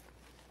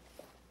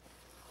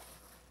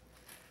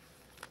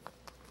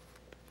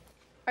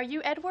 Are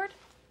you Edward?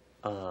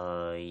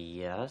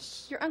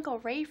 Yes. Your Uncle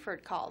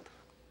Rayford called.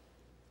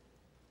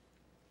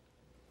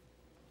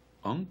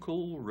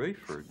 Uncle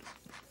Rayford?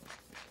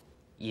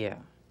 Yeah.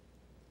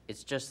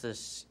 It's just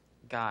this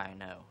guy I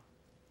know.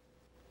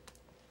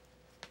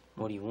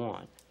 What do you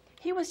want?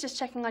 He was just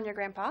checking on your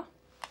grandpa.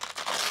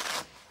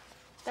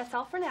 That's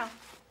all for now.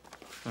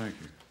 Thank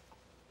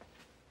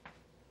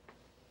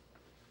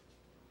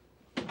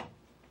you.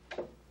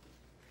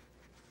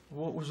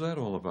 What was that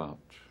all about,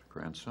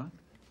 grandson?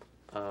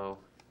 Oh,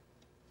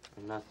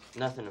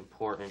 nothing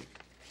important.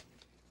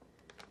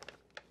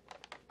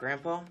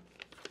 Grandpa,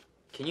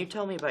 can you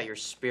tell me about your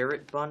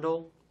spirit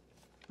bundle?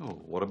 Oh,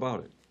 what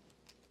about it?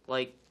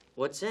 Like,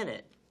 what's in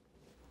it?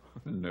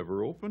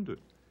 Never opened it.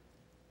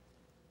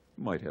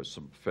 Might have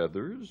some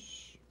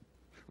feathers,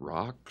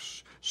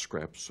 rocks,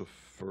 scraps of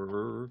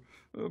fur,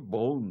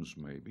 bones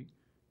maybe.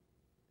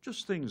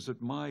 Just things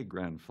that my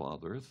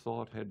grandfather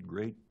thought had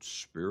great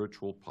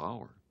spiritual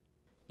power.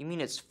 You mean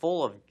it's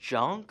full of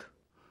junk?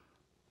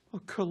 A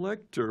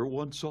collector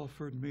once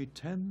offered me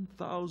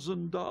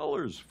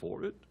 $10,000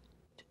 for it.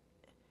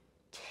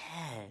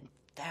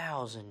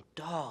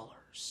 $10,000?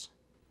 It's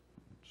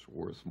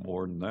worth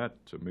more than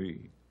that to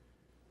me.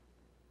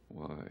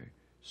 Why,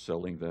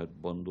 selling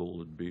that bundle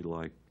would be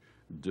like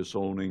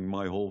disowning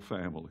my whole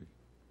family.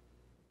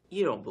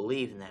 You don't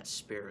believe in that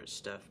spirit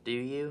stuff, do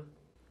you?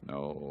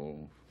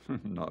 No,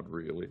 not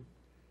really.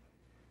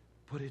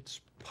 But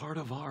it's part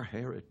of our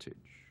heritage.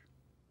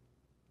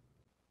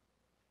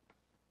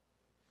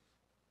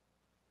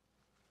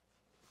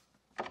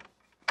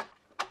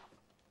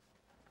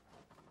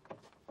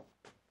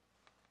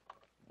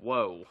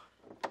 Whoa.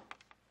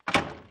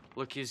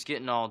 Look who's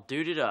getting all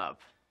duded up.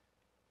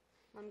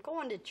 I'm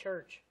going to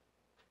church.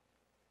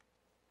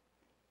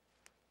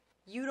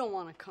 You don't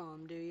want to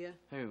come, do you?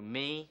 Who,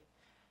 me?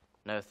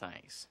 No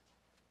thanks.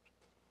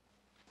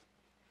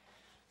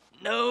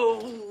 No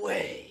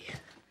way.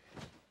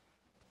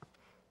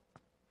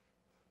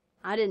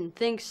 I didn't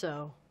think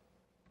so.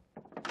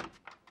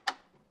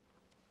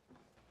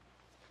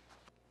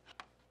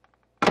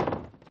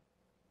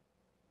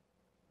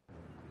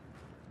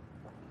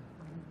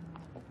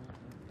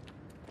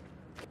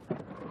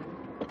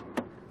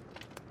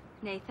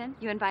 Nathan,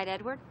 you invite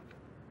Edward?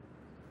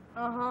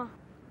 Uh-huh.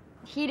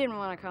 He didn't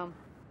want to come.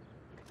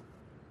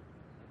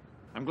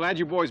 I'm glad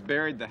you boys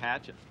buried the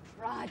hatchet.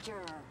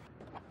 Roger.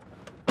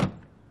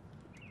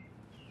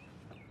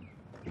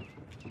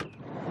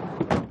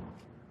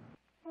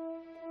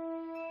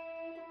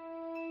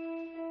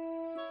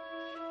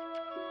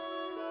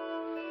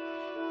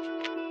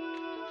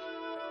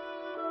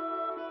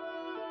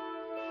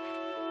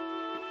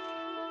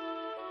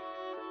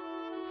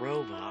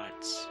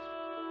 Robots.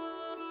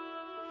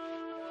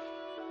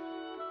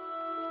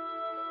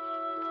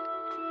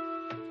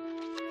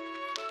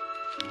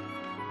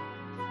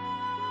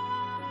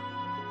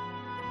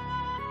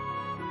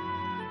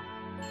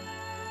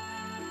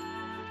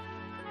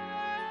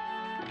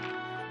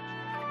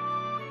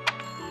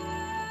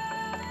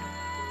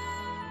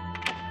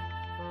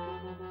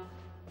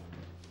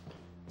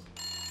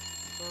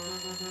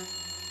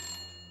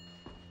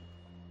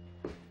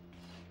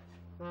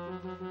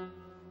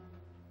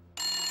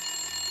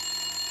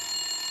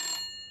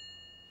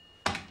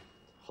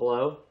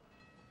 Hello?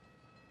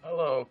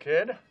 Hello,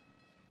 kid.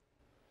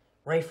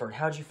 Rayford,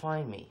 how'd you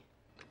find me?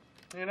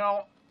 You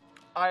know,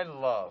 I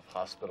love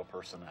hospital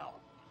personnel.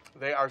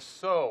 They are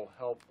so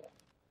helpful.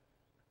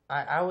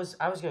 I was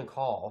gonna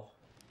call.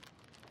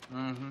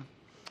 Mm-hmm.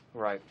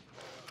 Right.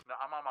 Now,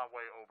 I'm on my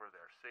way over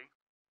there, see?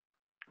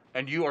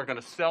 And you are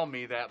gonna sell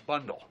me that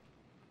bundle.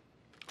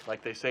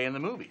 Like they say in the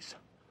movies.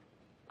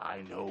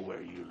 I know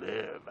where you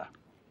live.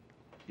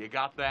 You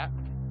got that?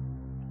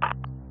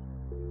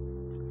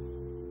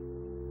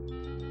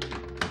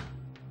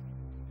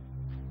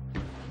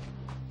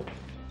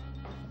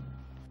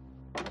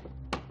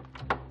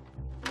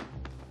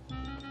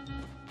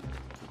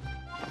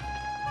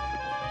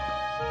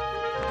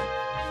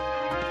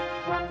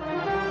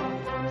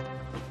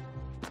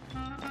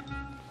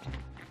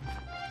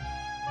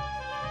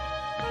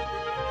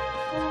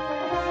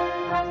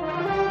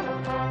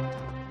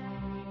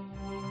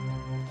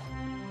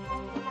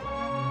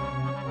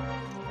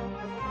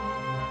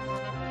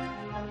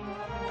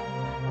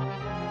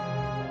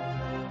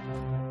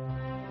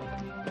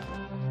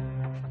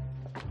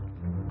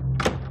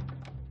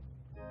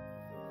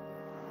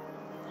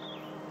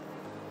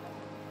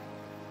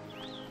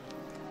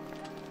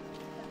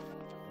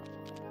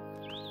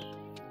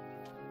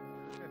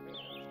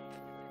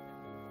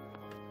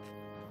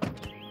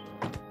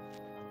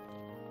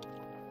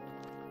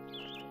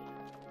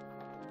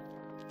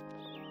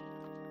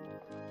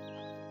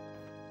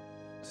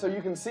 So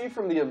you can see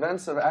from the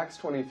events of Acts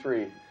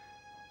 23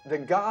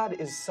 that God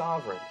is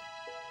sovereign.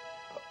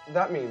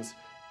 That means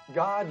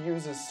God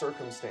uses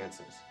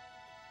circumstances.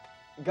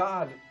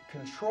 God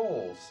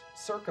controls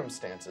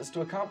circumstances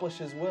to accomplish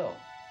his will.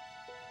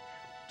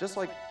 Just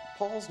like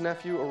Paul's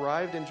nephew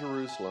arrived in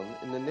Jerusalem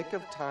in the nick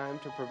of time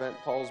to prevent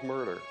Paul's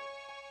murder,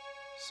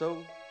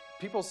 so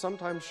people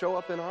sometimes show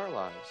up in our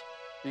lives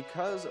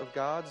because of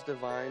God's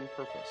divine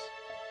purpose.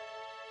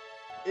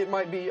 It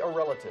might be a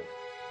relative,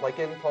 like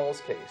in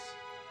Paul's case.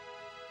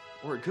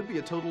 Or it could be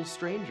a total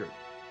stranger,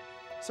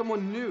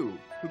 someone new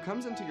who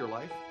comes into your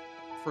life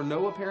for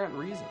no apparent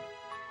reason.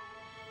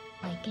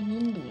 Like an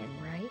Indian,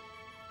 right?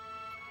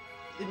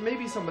 It may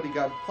be somebody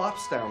God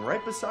plops down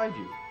right beside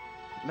you,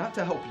 not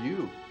to help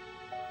you,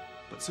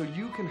 but so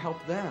you can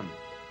help them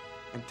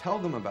and tell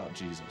them about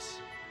Jesus.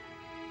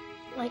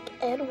 Like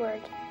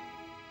Edward.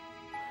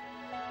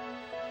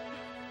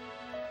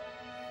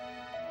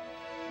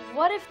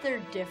 What if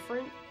they're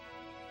different?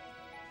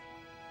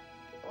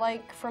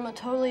 Like, from a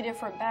totally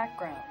different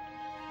background?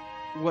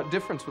 What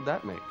difference would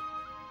that make?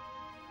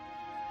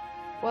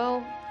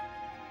 Well,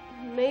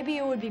 maybe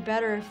it would be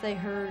better if they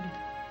heard,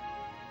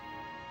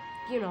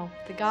 you know,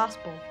 the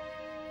gospel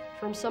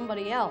from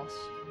somebody else.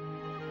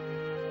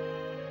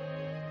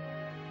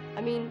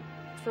 I mean,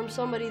 from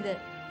somebody that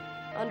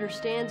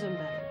understands them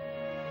better.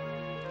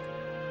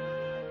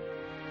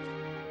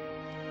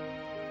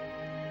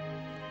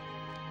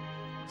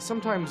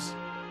 Sometimes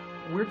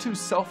we're too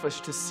selfish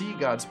to see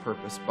God's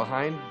purpose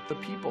behind the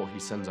people he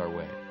sends our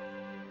way.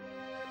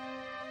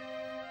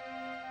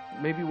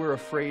 Maybe we're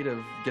afraid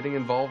of getting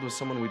involved with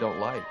someone we don't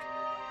like.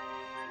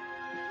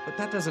 But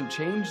that doesn't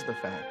change the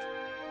fact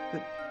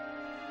that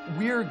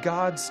we're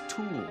God's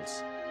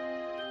tools,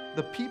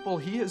 the people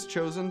he has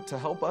chosen to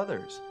help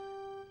others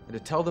and to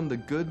tell them the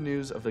good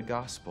news of the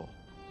gospel.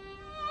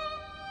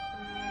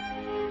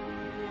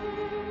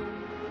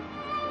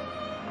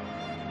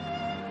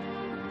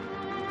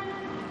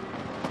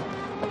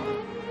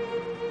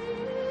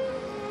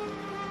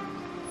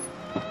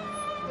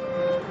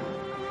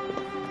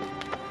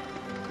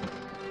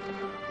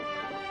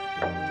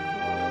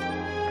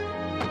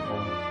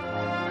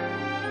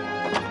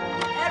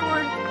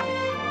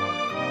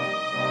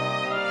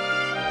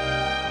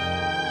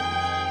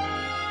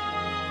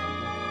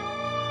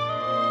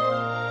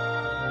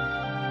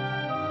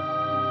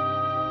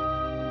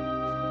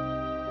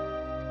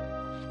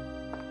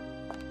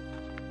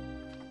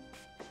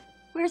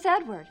 Where's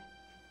Edward?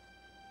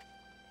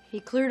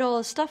 He cleared all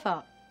his stuff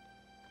out.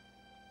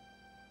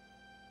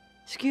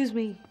 Excuse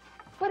me.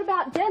 What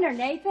about dinner,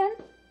 Nathan?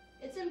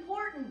 It's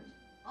important.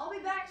 I'll be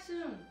back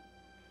soon.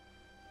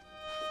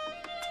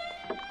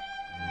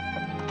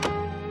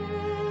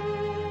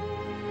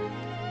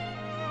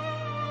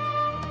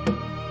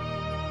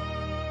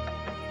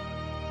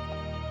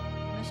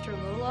 Mr.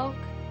 Little Oak?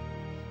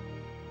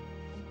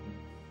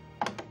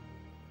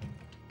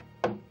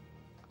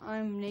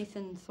 I'm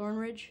Nathan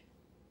Thornridge.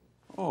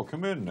 Oh,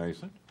 come in,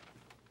 Nathan.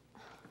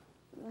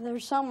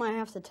 There's something I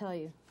have to tell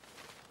you.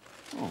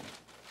 Oh,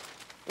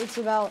 It's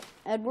about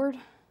Edward.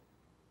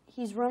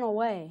 He's run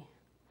away.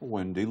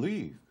 when did he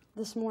leave?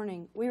 This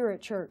morning. We were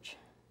at church.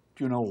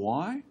 Do you know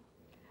why?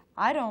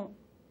 I don't...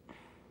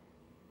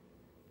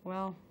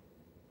 Well,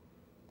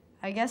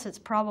 I guess it's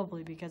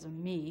probably because of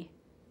me.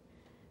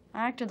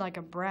 I acted like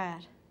a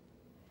brat.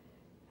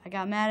 I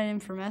got mad at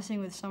him for messing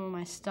with some of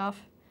my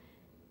stuff,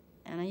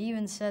 and I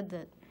even said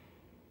that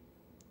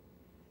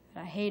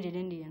I hated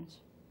Indians.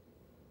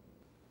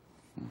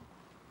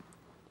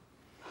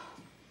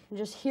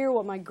 Just hear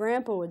what my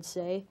grandpa would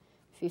say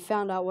if he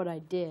found out what I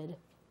did.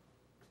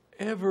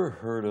 Ever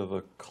heard of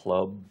a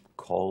club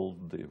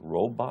called the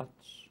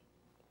Robots?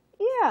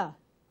 Yeah.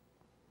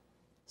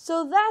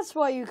 So that's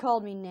why you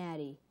called me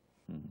Natty.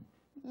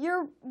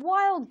 You're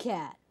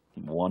Wildcat.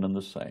 One and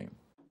the same.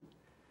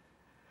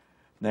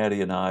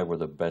 Natty and I were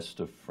the best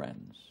of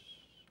friends.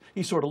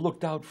 He sort of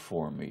looked out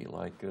for me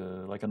like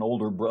an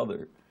older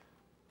brother,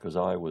 because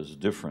I was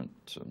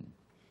different, and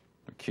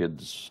the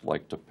kids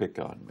liked to pick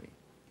on me.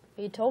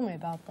 He told me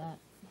about that.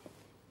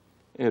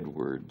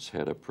 Edward's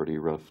had a pretty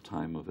rough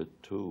time of it,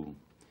 too.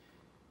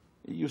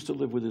 He used to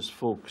live with his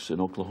folks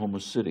in Oklahoma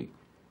City.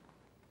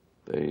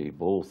 They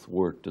both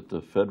worked at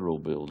the federal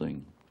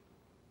building,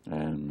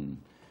 and,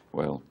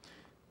 well,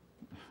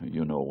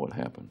 you know what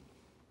happened.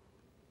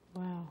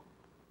 Wow.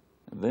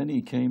 Then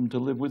he came to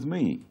live with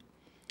me.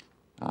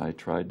 I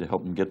tried to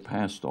help him get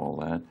past all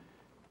that.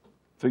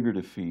 Figured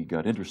if he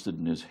got interested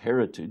in his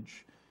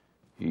heritage,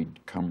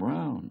 he'd come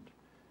round.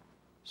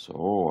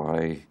 So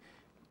I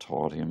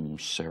taught him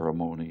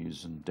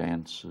ceremonies and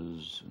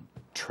dances and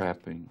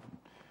trapping,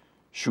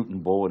 shooting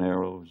bow and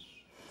arrows.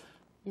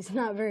 He's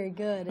not very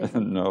good, is he?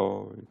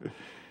 No.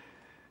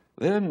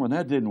 Then when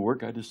that didn't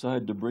work, I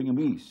decided to bring him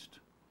east.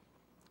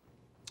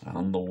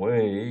 On the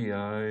way,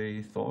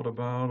 I thought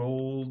about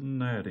old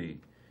Natty,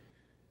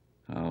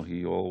 how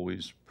he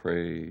always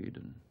prayed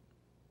and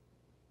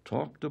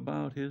talked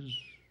about his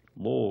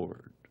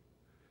Lord.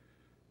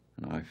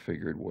 And I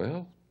figured,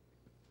 well,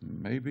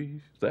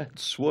 maybe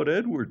that's what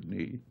Edward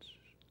needs.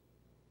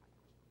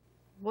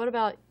 What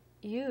about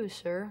you,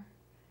 sir?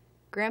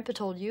 Grandpa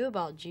told you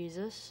about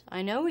Jesus.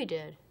 I know he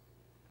did.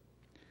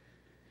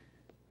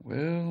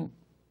 Well,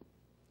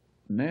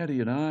 Natty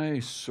and I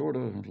sort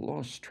of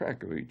lost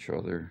track of each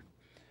other.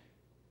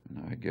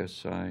 And I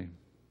guess I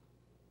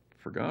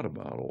forgot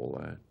about all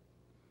that.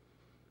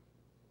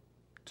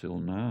 Till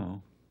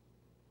now.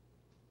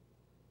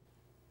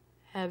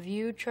 Have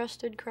you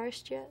trusted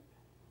Christ yet?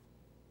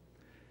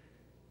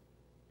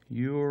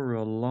 You're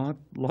a lot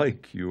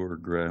like your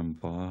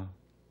grandpa.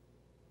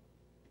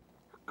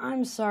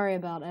 I'm sorry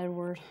about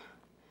Edward.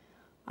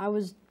 I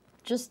was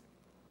just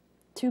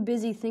too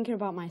busy thinking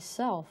about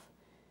myself.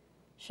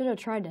 Should have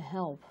tried to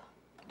help.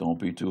 Don't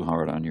be too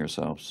hard on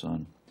yourself,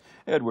 son.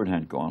 Edward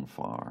hadn't gone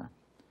far.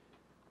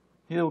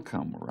 He'll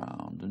come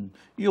around, and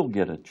you'll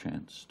get a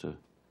chance to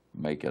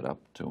make it up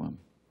to him.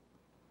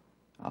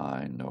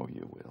 I know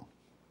you will.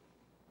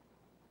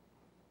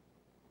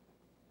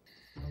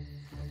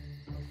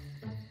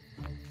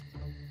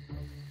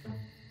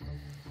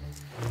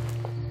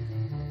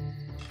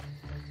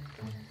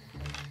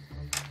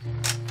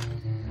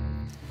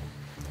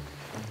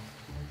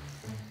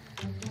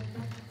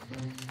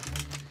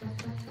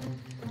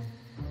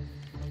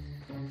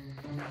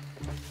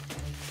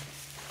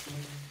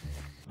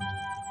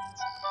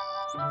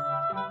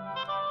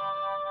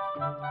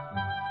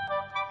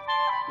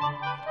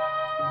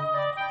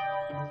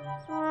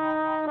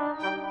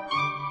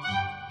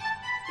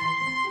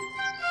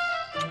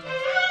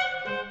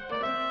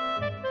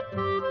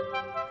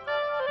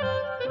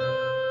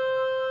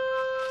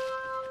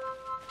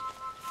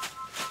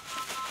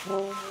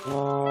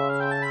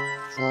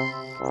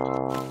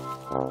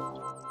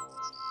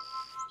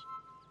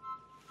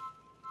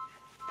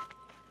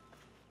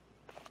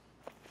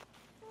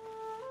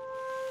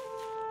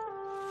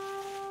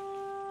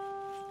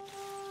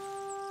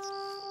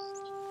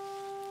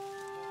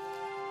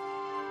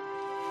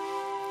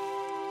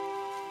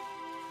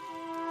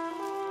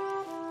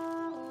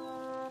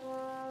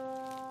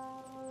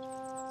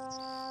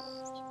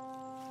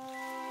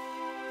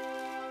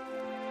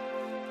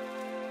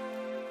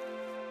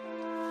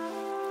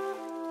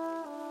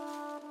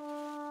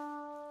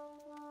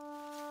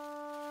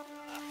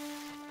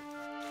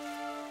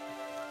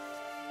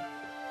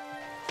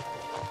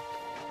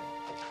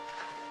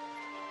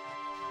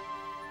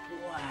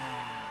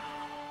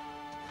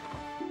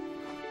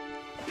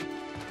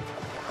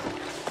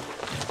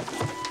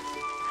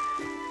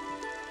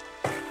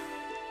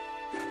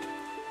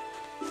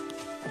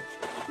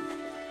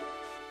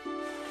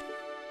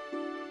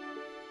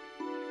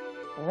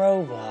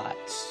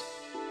 Robots.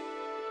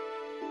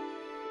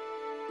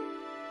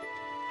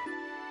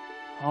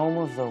 Home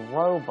of the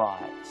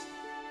robots.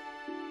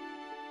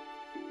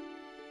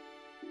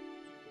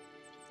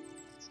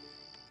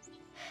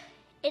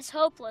 It's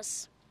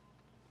hopeless.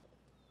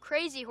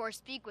 Crazy horse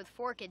speak with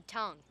forked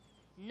tongue.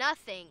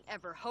 Nothing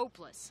ever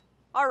hopeless.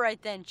 All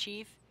right then,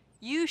 Chief.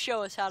 You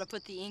show us how to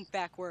put the ink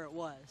back where it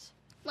was.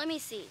 Let me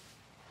see.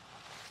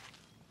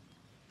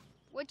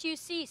 What you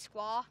see,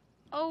 squaw?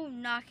 Oh,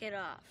 knock it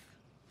off.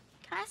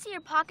 Can I see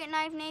your pocket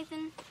knife,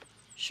 Nathan?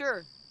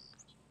 Sure.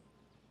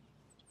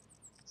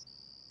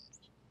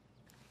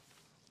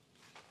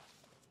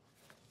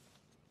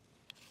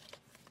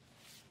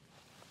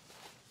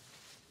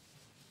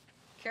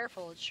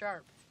 Careful, it's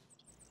sharp.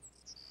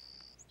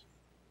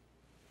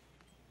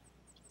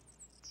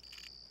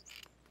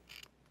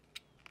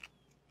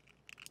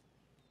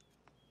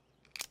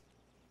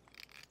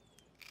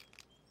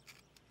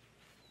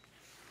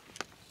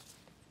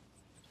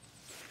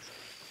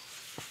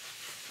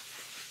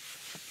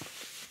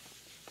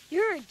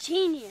 You're a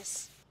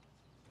genius.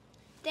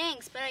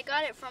 Thanks, but I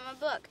got it from a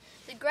book.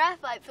 The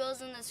graphite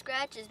fills in the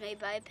scratches made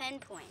by a pen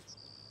point.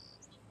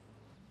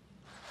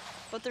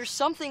 But there's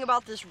something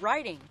about this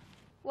writing.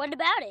 What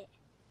about it?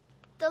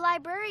 The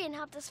librarian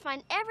helped us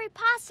find every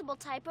possible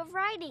type of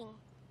writing.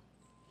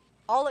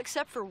 All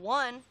except for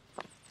one.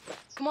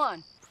 Come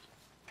on.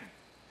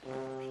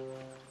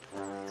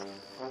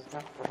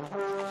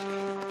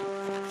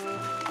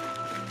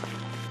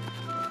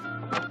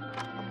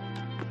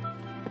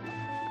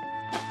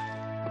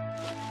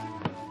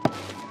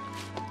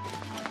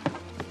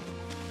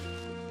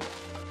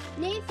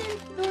 Nathan,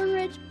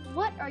 Thornridge,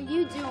 what are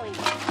you doing?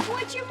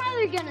 What's your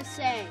mother gonna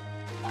say?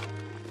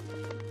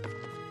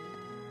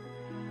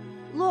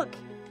 Look,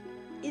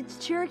 it's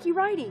Cherokee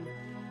writing.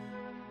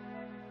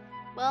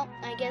 Well,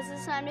 I guess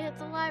it's time to hit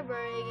the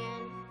library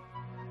again.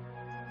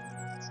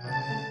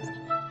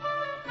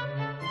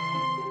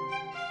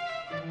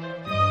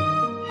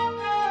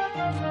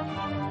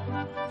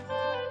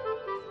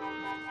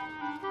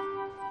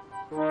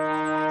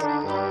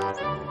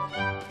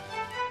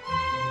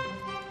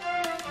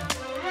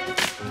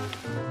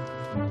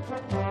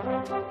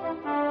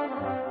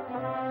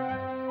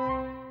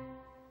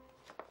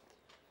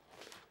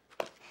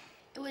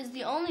 It was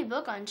the only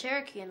book on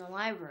Cherokee in the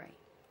library.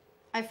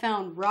 I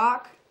found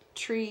rock,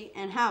 tree,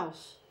 and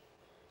house.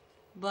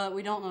 But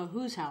we don't know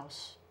whose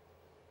house.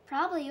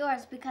 Probably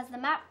yours because the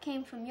map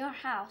came from your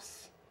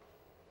house.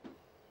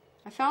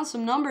 I found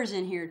some numbers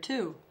in here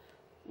too.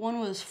 One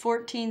was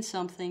 14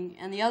 something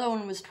and the other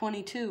one was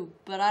 22,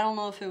 but I don't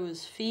know if it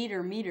was feet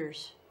or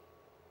meters.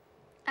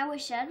 I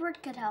wish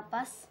Edward could help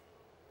us.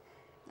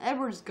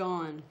 Edward's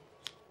gone.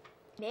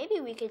 Maybe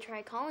we could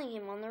try calling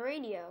him on the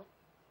radio.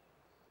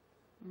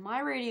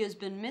 My radio's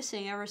been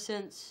missing ever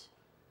since...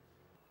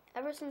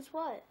 Ever since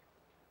what?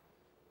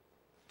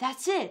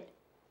 That's it!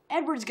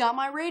 Edward's got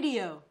my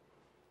radio.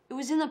 It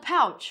was in the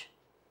pouch.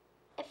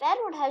 If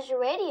Edward has your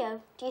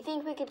radio, do you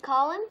think we could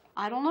call him?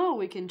 I don't know,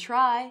 we can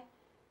try.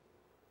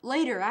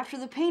 Later, after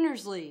the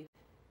painters leave.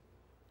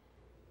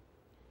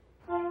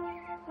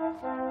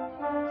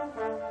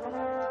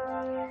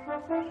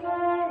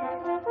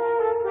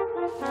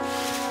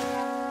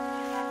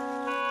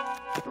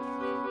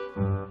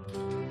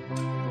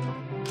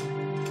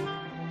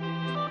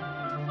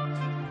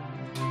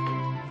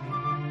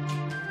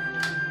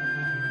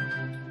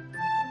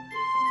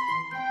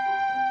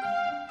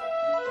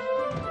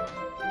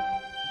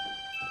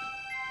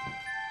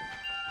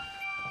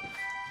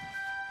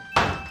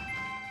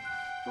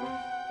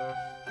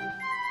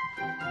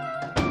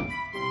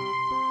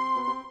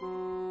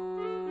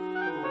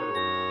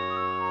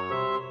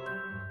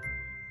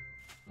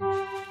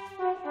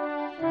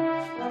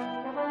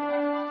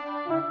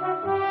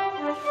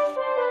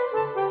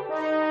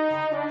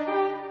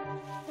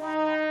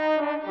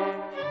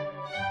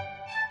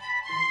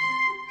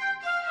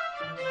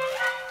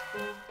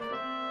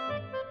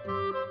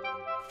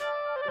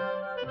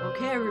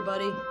 Okay,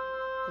 everybody.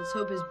 Let's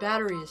hope his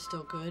battery is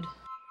still good.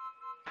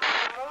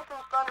 Nathan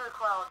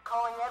Thundercloud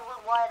calling Edward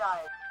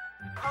Wide-Eyed.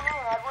 Come in,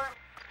 Edward.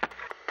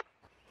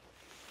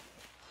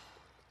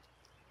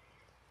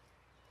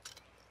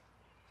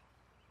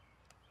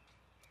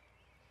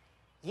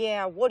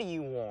 Yeah, what do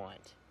you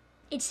want?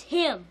 It's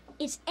him.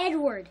 It's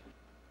Edward.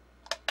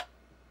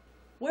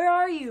 Where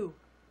are you?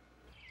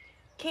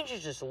 Can't you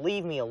just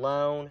leave me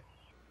alone?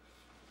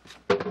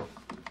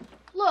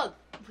 Look,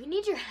 we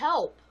need your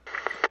help.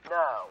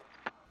 No.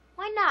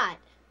 Why not?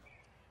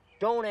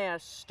 Don't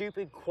ask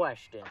stupid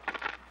questions.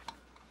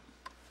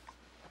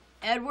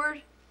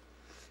 Edward?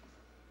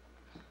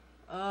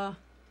 I'm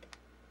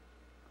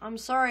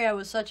sorry I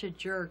was such a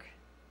jerk.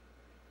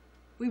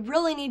 We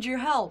really need your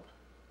help.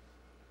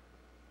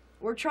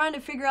 We're trying to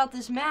figure out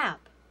this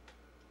map.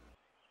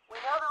 We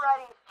know the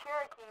writing's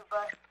Cherokee,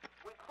 but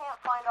we can't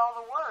find all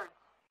the words.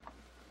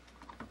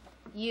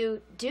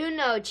 You do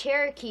know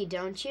Cherokee,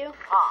 don't you?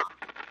 Huh.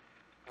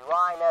 Do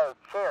I know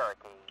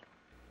Cherokee?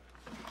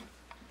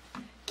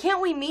 Can't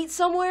we meet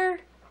somewhere?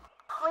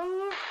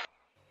 Please?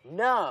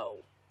 No.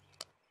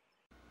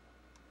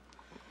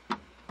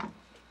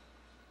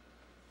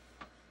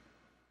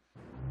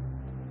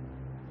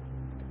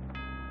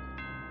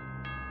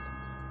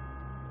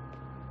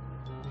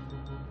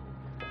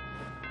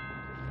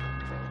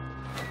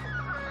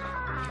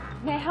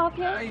 May I help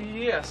you?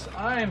 Yes,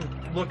 I'm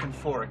looking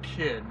for a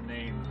kid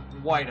named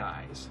White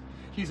Eyes.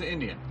 He's an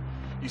Indian.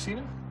 You seen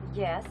him?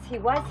 Yes, he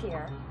was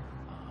here.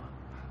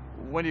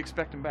 When do you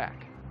expect him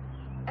back?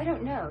 I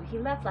don't know. He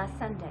left last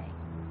Sunday.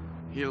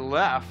 He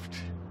left?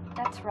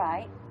 That's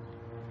right.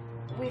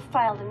 We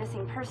filed a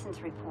missing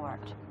persons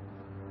report.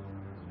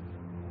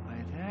 Why,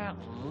 that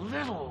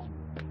little...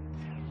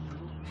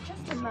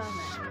 Just a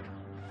moment.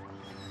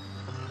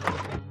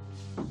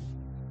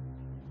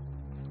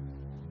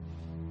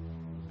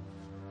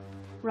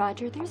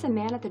 Roger, there's a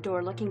man at the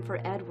door looking for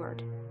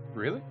Edward.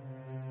 Really?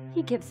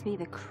 He gives me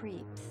the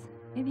creeps.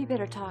 Maybe you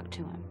better talk to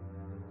him.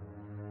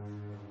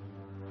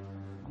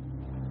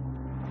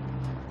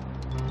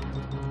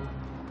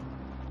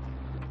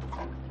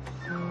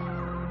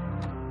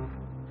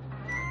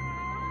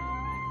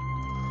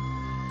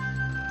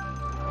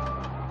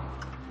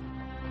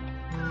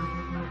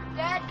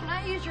 Dad, can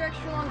I use your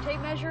extra long tape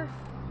measure?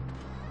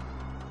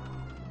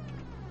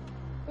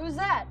 Who's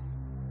that?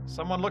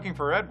 Someone looking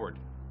for Edward.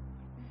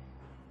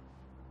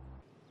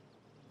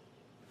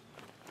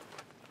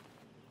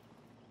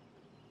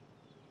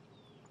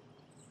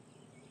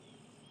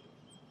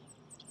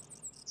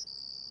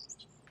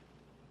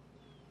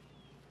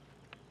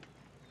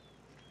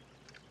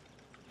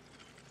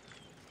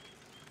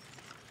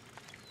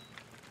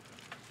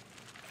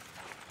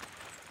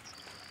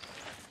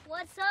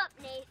 What's up,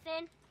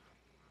 Nathan?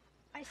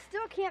 I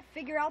still can't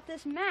figure out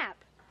this map.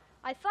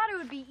 I thought it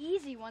would be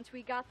easy once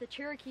we got the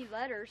Cherokee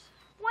letters.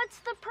 What's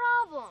the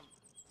problem?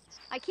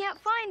 I can't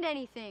find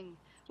anything.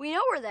 We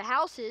know where the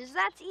house is,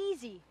 that's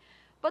easy.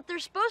 But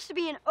there's supposed to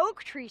be an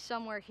oak tree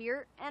somewhere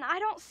here, and I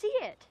don't see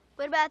it.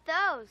 What about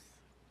those?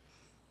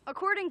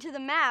 According to the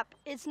map,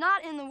 it's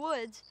not in the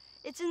woods,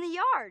 it's in the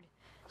yard.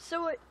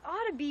 So it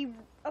ought to be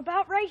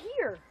about right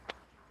here.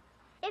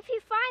 If you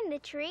find the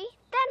tree,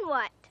 then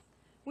what?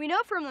 We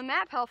know from the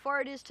map how far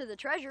it is to the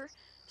treasure,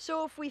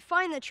 so if we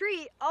find the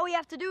tree, all we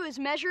have to do is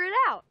measure it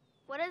out.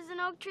 What does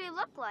an oak tree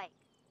look like?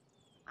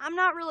 I'm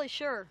not really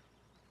sure.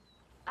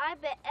 I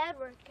bet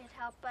Edward could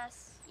help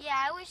us. Yeah,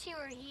 I wish he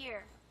were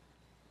here.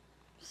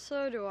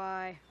 So do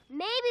I.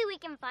 Maybe we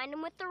can find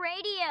him with the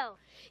radio.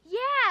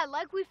 Yeah,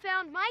 like we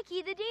found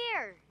Mikey the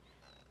deer.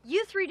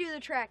 You three do the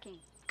tracking.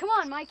 Come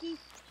on, Mikey.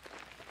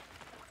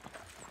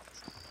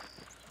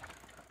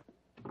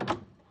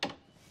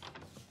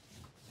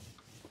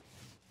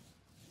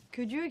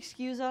 Could you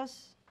excuse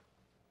us?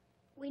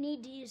 We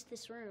need to use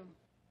this room.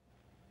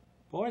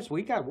 Boys,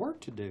 we got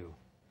work to do.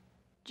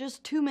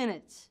 Just 2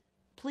 minutes,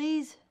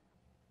 please.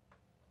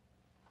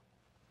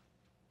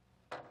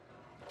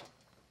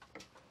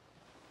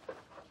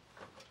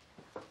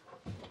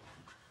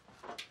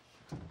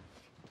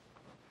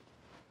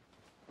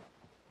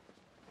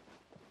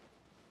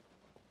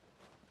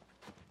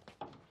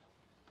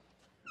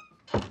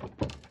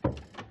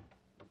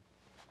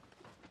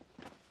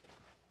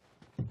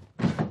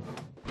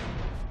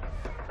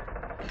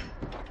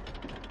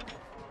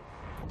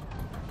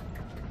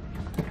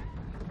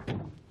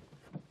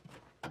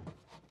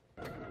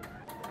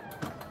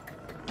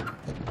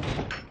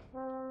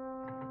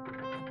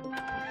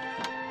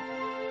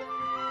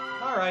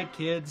 All right,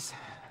 kids.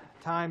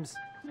 Time's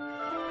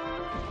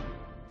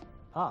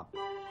up.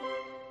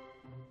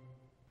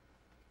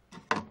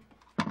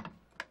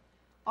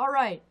 All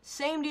right,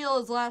 same deal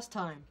as last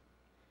time.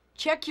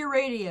 Check your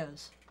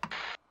radios.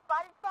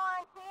 Spotted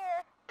fawn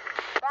here.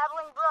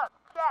 Babbling Brook,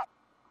 check.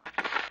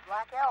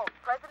 Black Elk,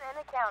 present and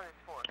accounted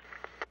for.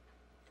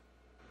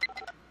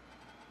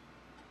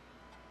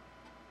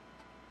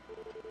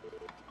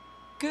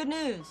 Good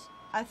news.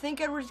 I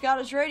think Edward's got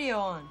his radio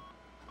on.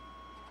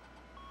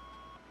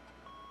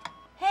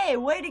 Hey,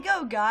 way to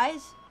go,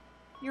 guys.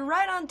 You're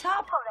right on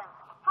top of him.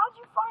 How'd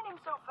you find him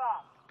so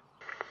fast?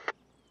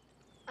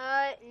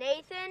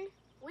 Nathan,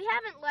 we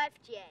haven't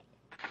left yet.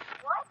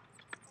 What?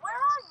 Where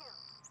are you?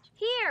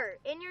 Here,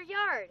 in your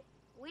yard.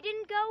 We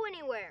didn't go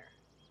anywhere.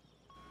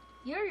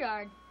 Your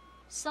yard?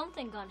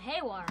 Something gone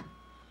haywire.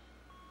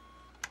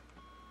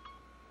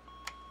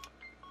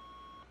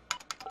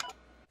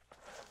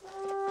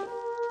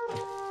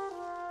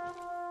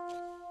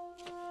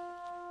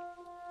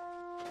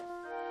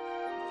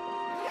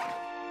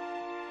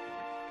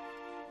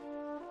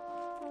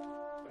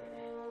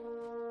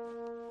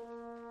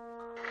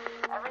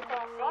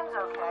 Everything seems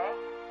okay.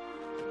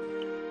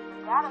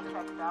 The data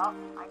checks out.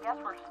 I guess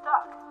we're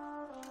stuck.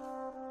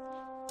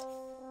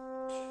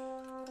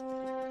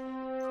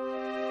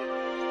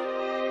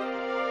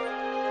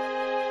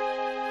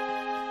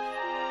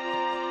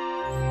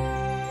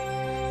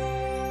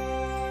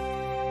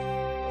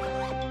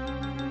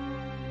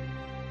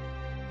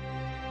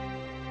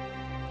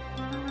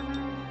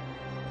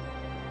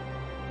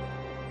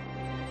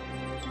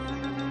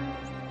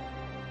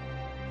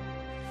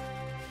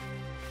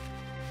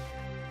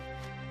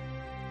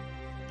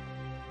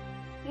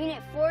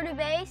 Unit 4 to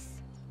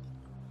base.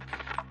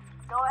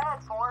 Go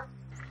ahead, 4.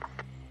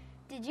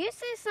 Did you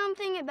say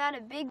something about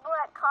a big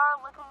Black car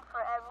looking for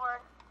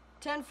Edward.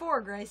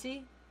 10-4,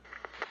 Gracie.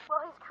 Well,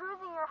 he's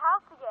cruising your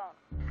house again.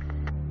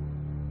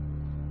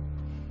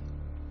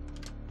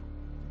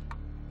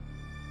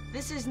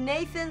 This is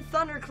Nathan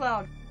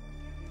Thundercloud.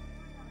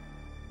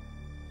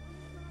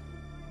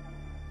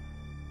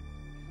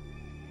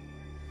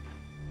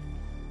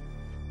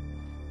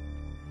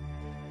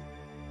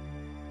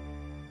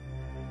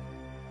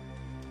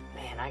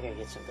 Man, I gotta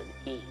get something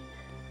to eat.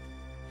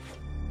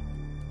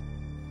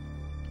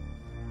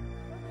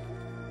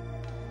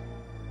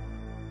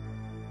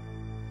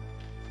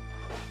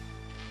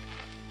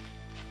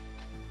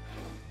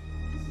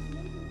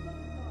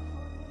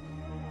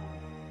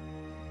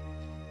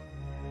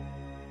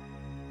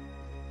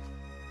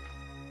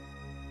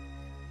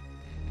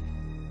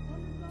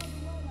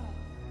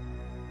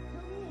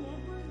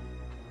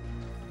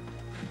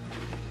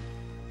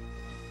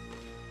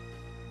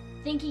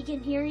 Think he can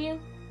hear you?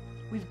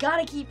 We've got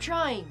to keep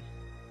trying.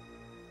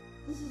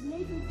 This is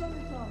Nathan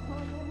Thundercloud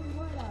calling over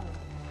White Eye.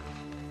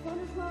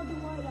 Thundercloud to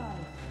White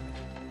Eye.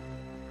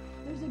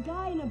 There's a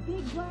guy in a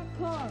big black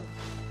car.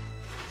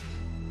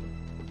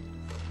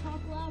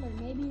 Talk louder,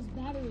 maybe his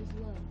battery's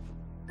low.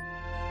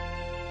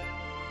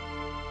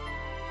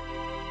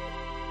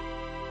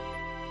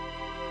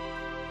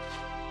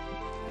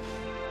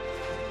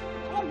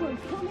 Edward,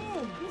 come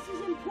in. This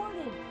is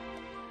important.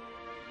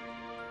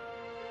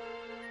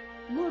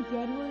 Look,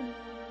 Edward.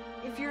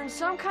 If you're in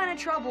some kind of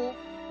trouble,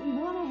 we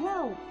want to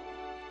help.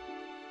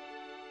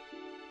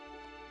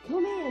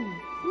 Come in,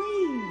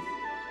 please.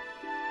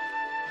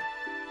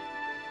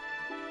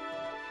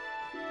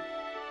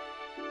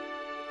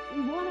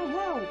 We want to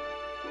help.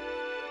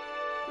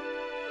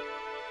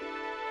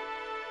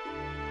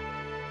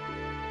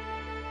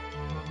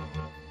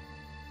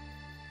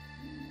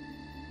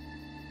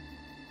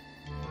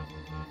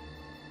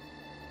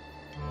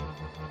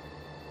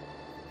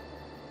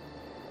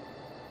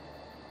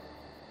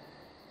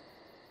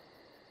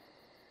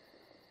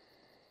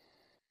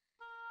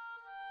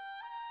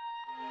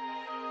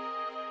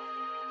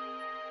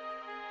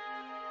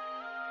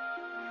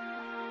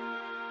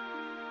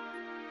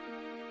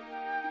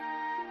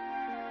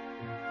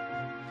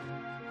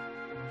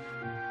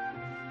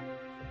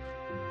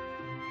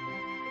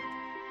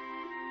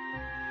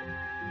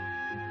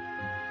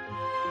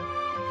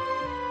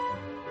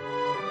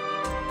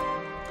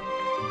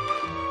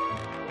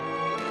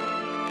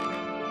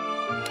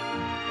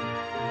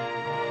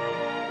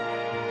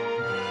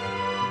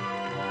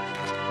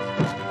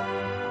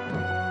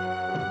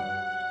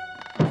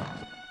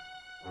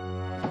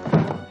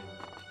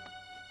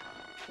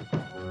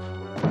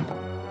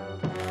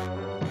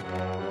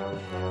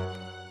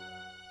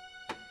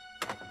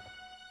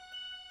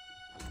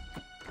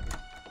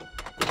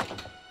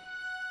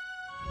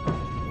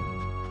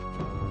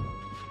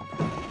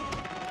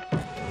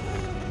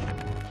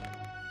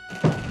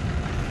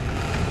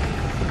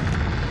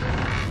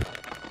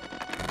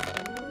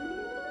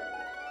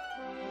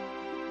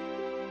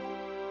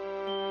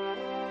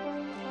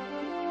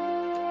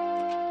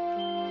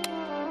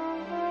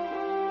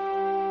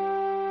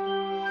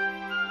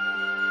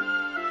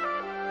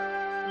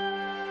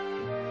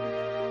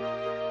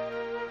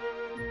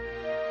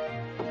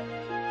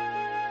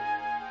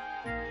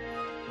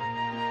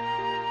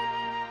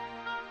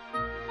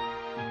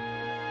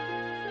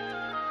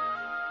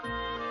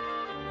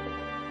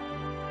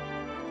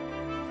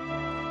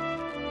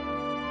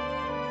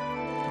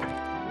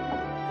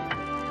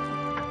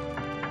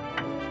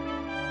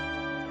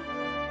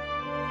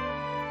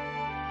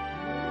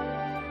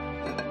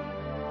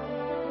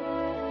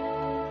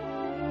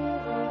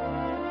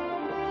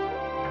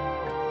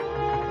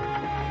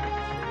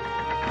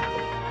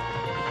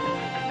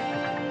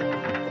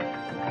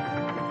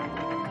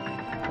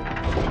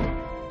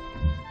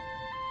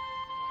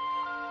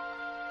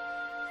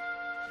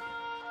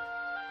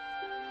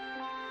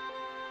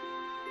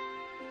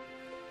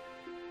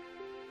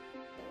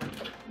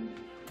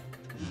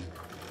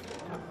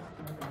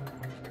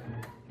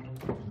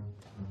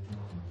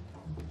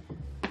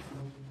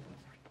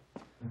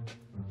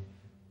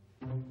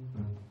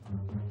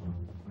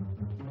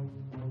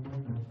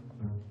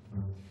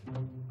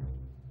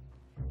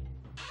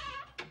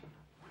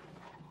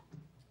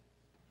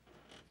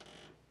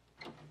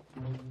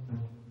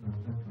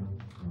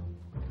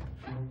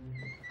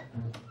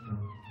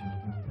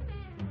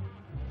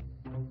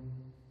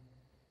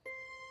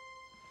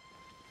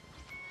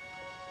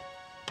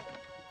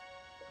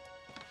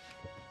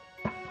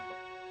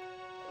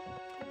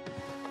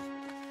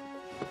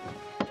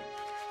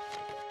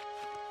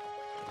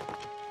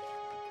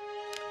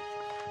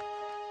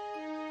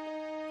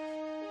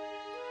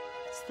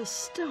 It's the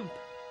stump.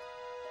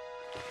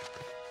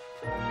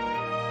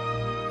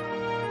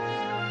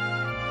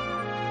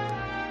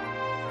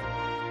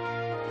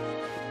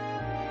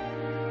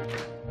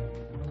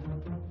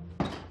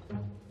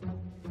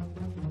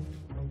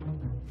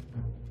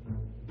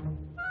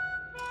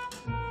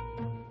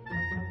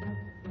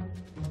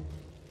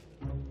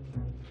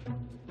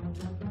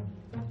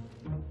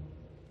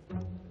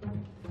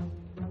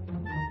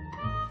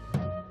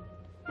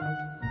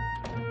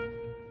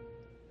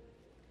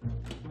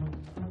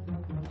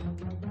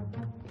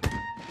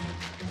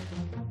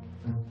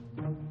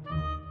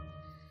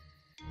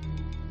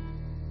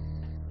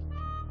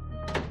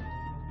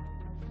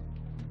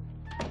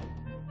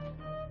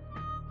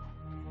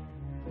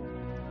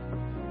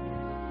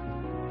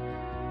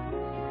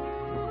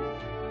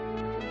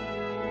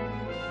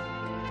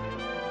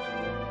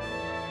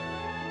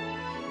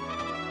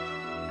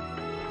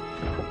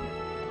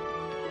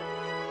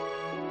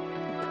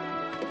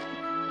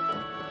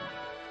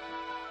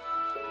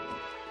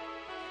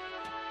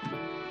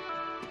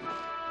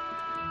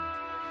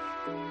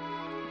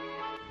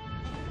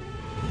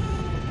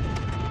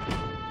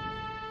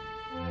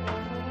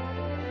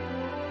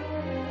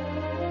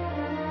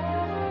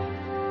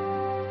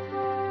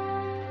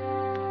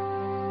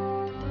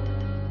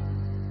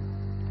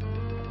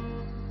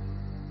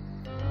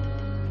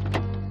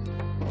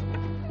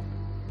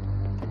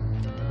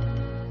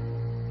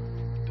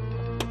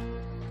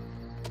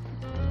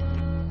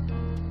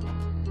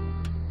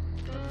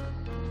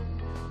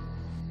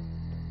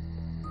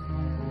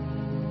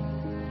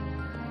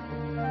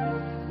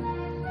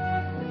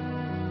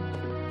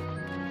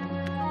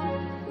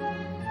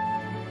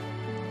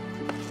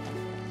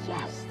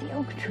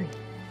 Retreat.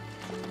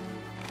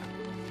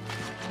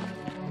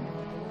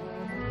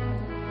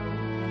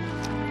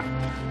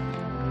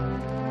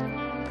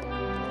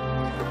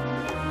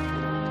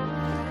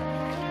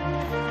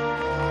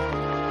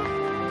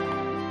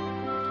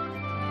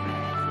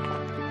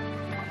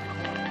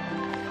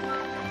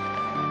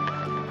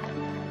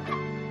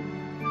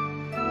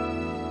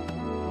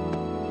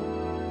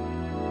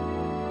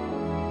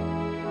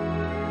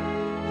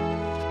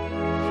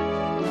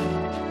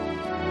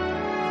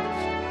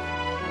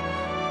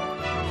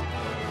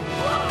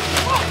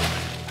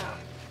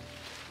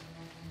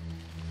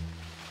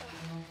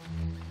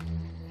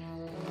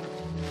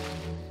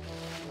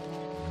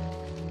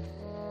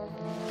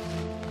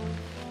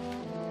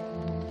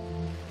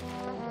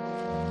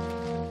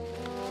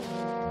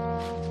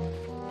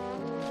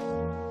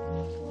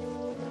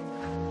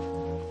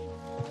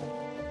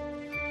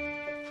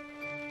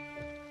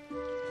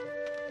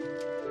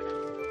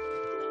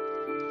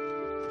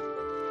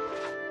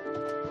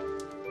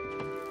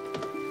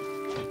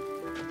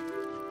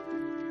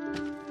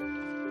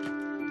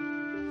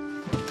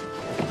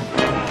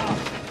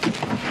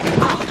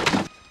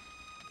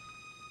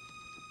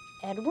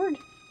 Edward?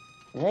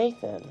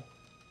 Nathan.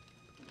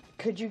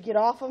 Could you get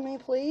off of me,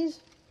 please?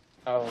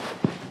 Oh.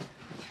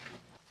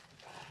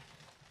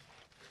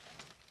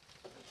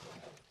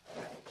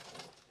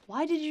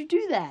 Why did you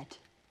do that?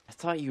 I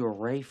thought you were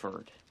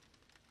Rayford.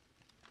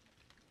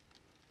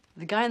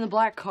 The guy in the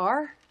black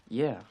car?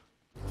 Yeah.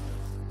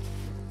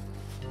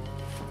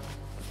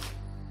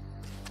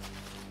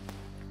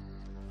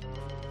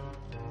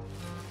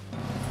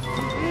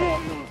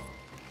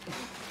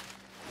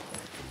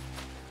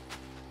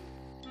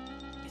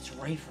 It's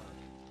Rayford.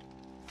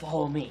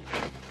 Follow me.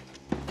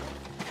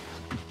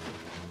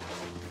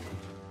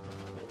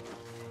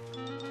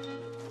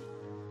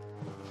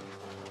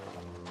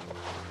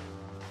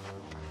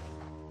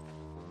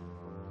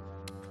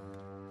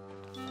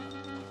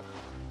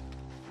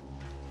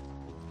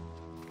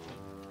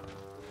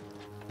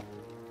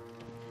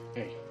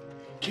 Hey,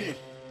 kid.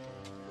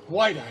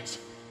 White eyes.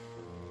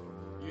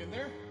 You in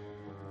there?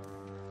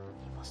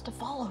 He must have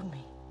followed me.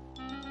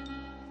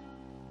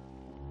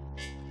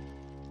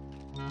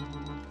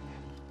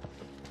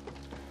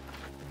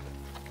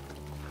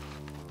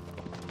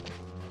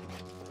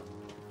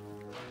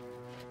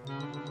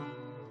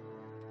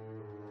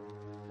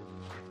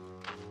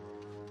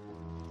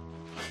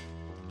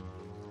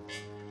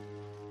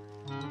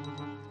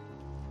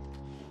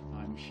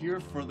 I'm here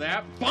for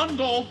that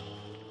bundle.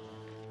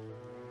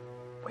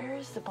 Where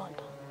is the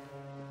bundle?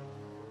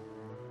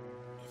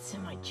 It's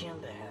in my gym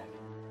bag.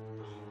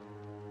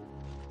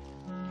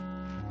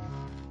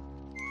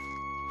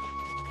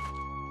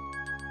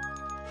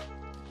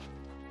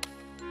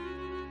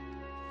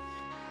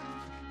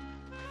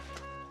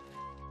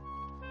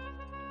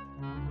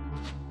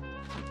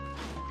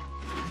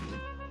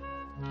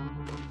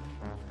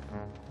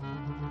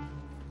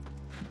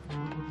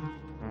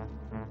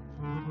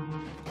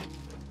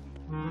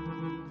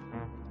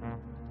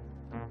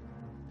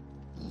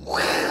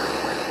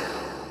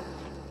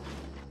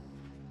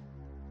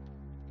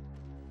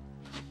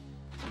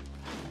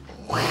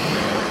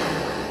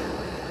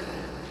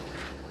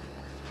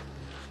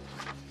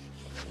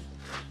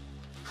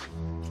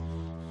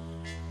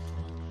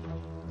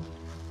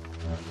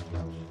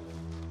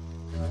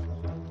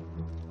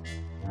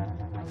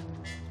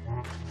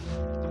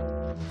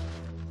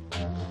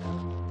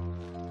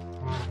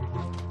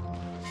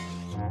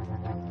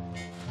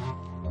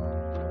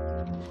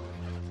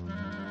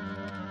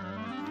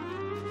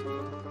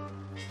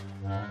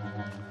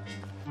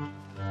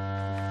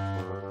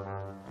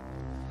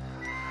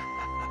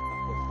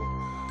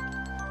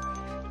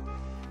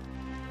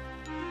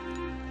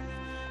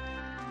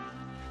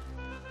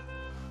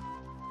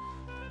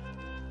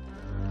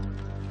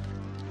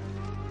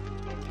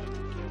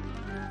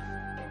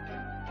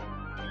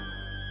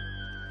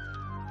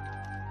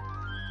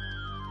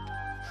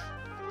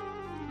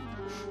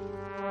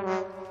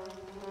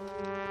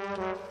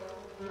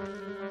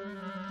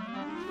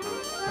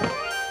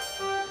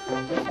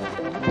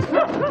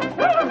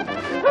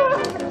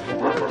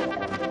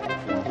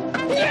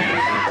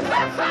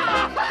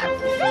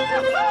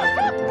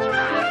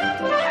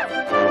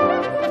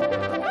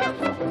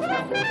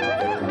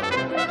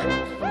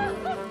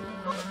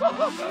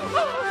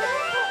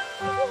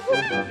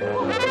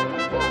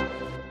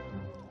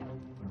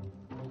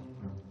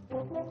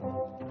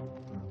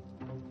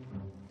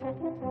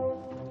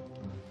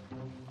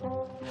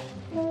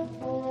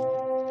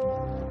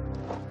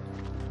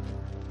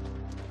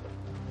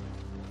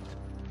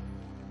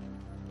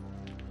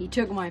 He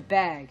took my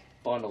bag.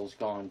 Bundle's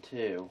gone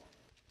too.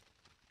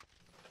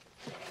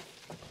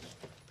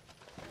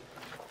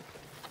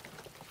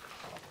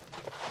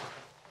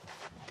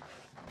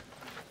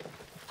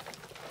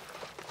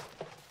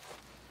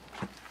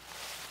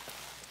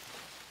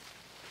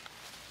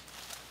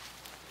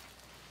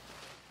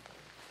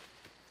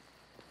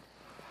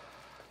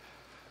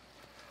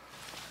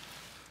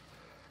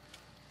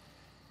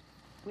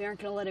 We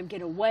aren't going to let him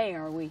get away,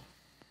 are we?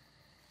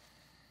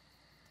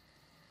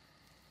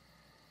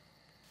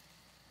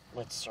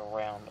 Let's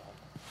surround them.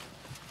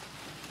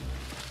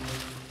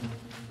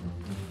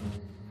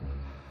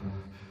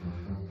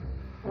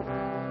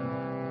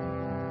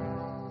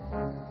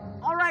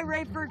 All right,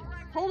 Rayford,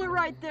 hold it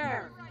right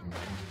there.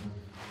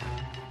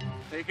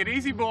 Take it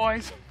easy,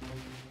 boys.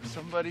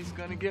 Somebody's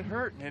gonna get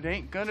hurt, and it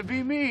ain't gonna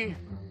be me.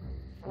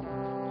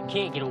 You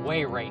can't get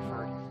away,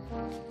 Rayford.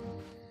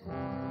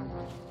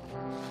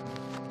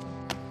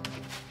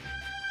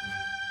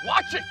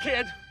 Watch it,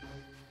 kid!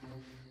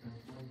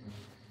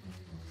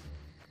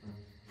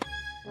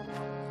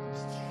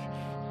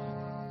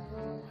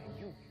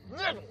 You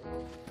little...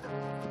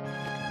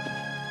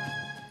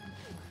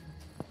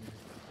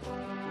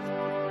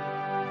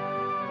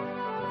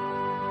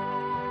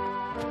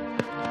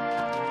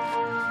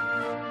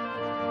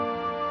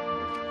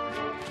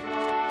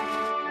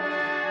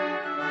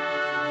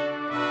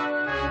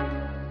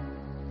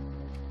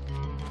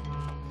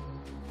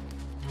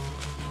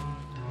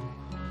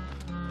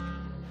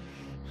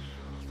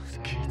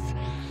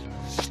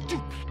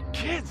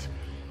 Kids!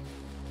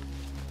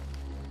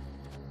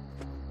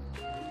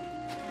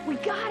 We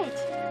got it.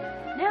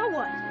 Now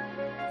what?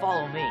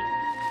 Follow me.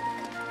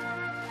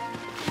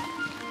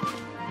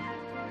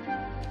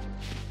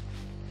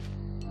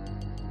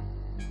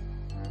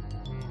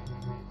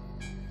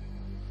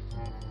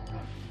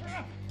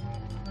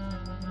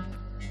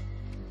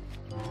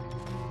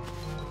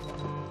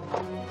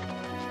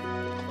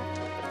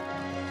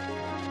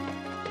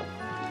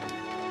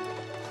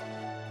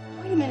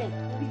 Wait a minute,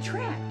 we'll be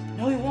trapped.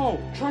 No, he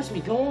won't. Trust me,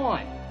 go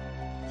on.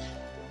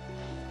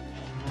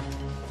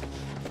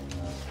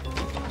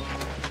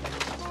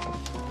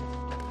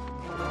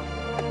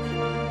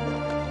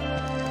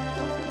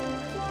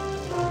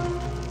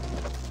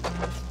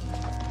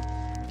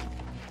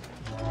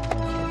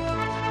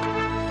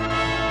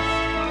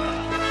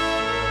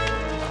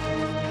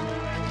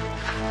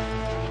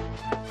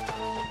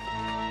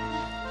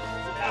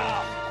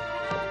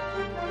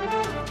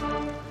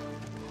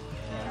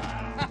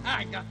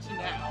 I got you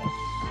now.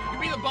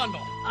 Give me the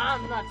bundle.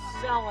 I'm not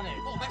selling it.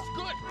 Oh, that's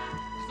good,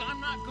 because I'm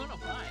not gonna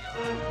buy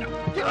it.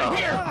 Now, get in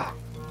here!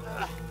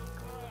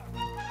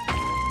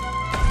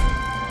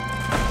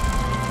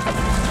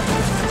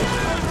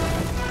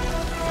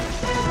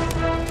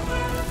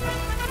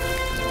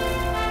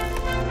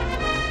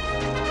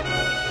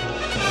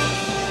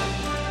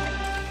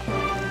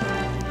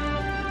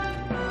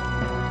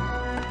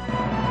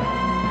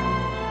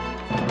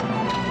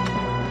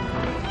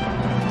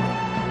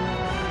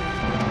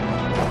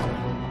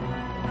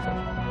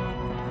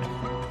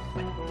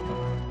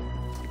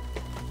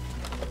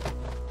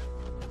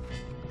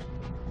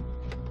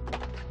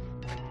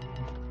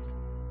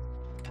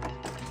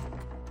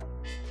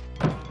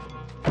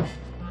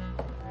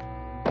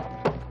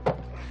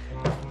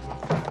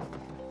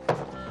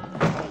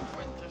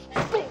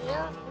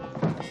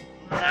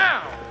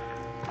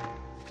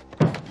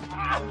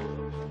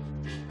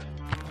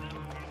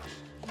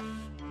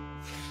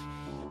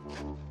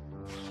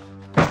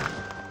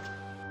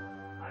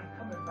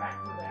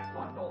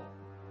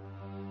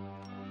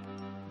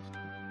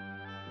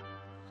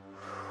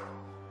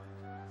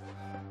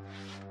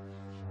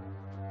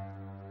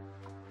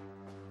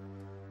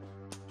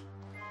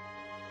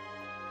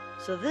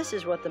 So this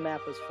is what the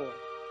map was for.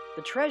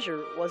 The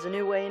treasure was a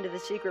new way into the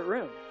secret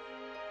room.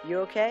 You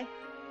okay?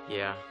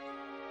 Yeah,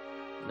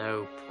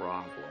 no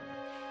problem.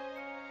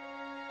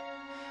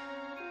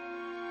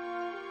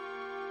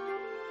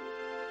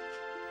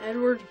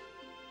 Edward,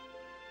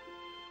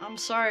 I'm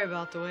sorry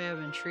about the way I've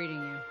been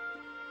treating you.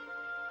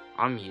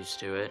 I'm used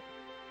to it.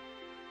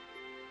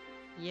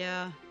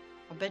 Yeah,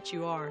 I'll bet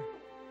you are.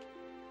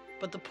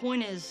 But the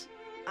point is,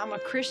 I'm a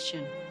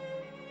Christian.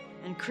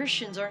 And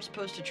Christians aren't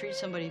supposed to treat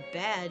somebody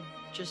bad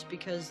just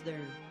because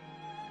they're...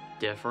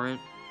 Different?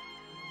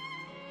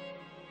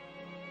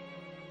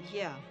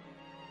 Yeah.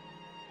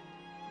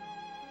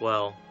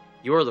 Well,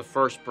 you're the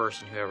first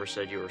person who ever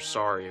said you were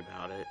sorry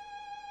about it.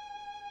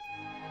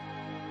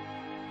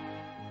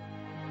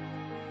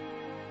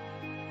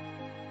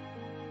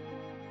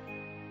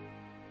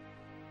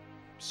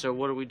 So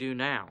what do we do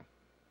now?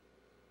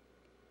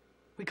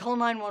 We call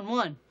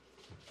 911.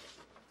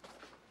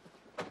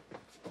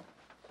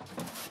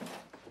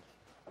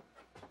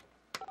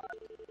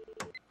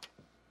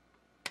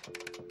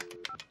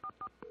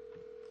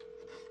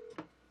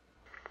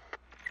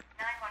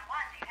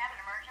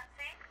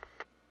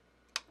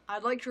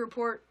 I'd like to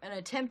report an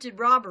attempted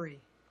robbery.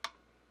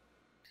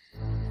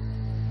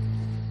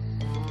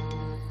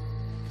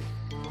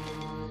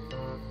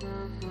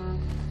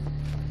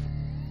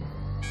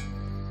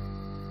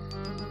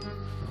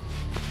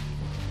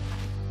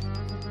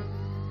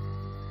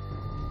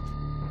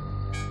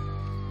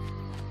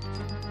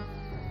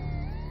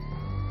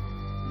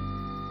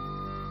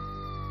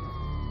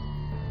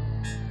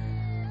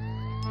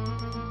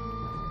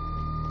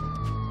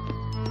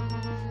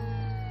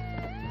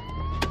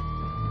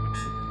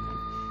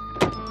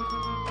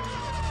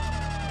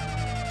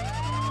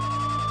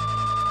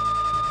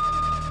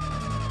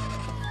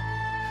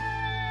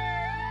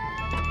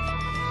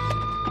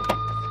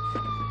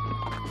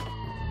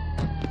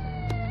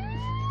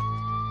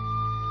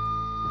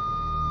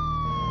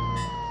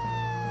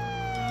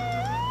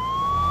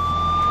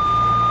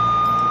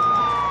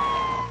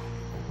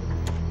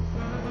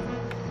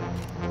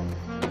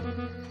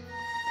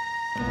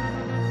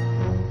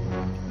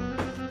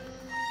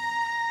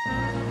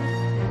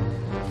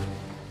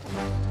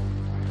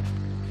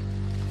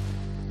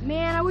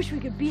 wish we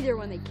could be there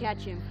when they catch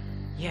him.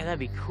 Yeah, that'd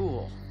be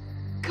cool.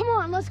 Come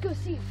on, let's go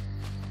see him.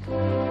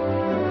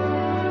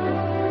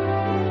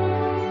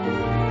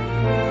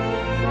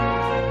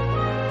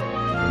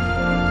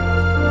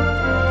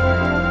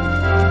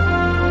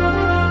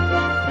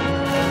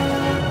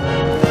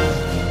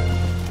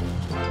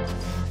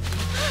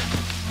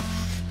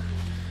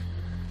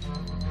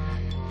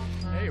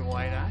 Hey,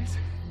 White Eyes.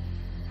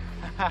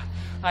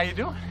 How you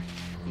doing?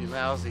 You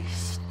lousy,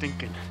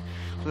 stinking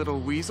little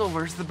weasel.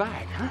 Where's the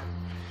bag, huh?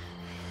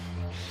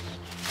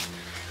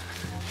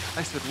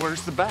 I said,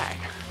 where's the bag?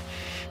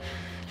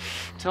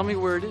 Tell me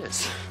where it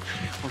is,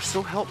 or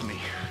so help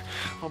me,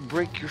 I'll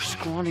break your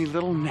scrawny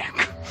little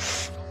neck.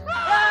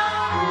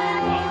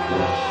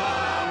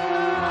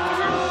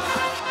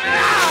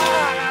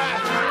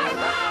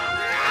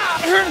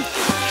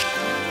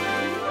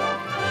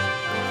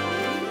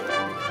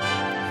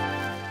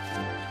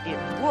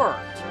 It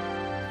worked.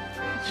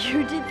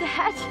 You did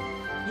that?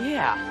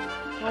 Yeah,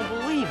 don't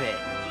believe it.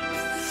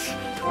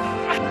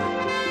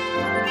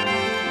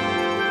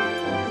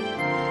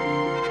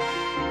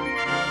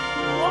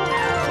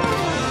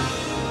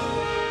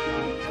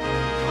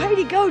 Way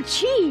to go,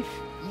 Chief!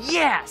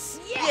 Yes!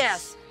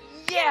 Yes!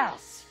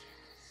 Yes!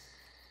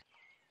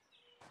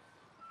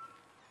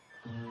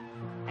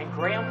 And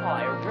Grandpa,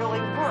 it really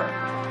worked.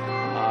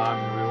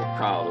 I'm real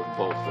proud of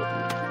both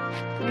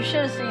of you. You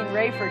should have seen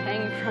Rayford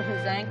hanging from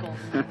his ankles.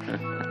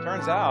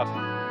 Turns out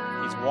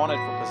he's wanted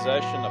for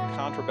possession of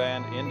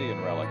contraband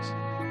Indian relics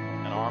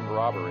and armed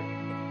robbery.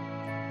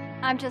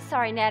 I'm just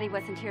sorry Natty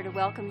wasn't here to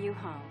welcome you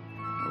home.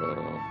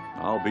 Well,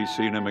 I'll be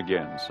seeing him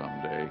again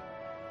someday,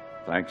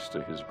 thanks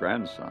to his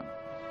grandson.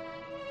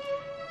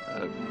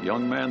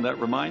 Young man, that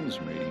reminds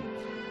me,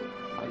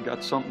 I've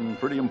got something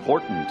pretty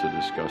important to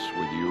discuss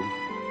with you.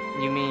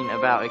 You mean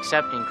about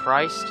accepting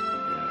Christ?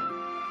 Yeah.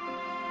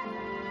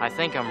 I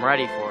think I'm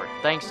ready for it,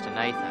 thanks to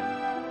Nathan.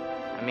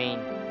 I mean,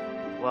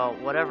 well,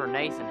 whatever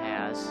Nathan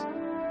has,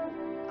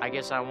 I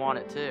guess I want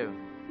it too.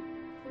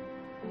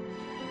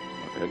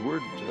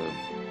 Edward,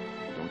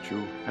 don't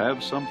you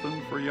have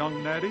something for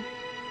young Natty?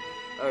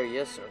 Oh,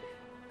 yes, sir.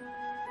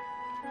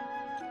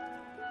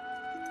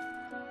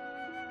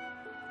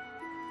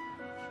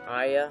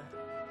 Aya,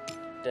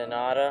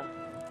 Donata.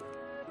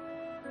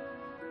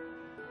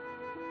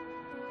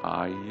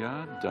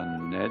 Aya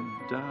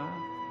Doneda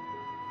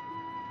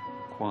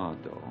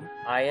Quado.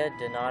 Aya,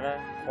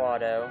 Donata,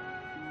 Quado.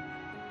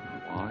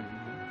 Why?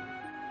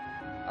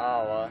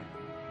 Awa,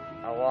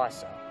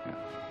 Awasa.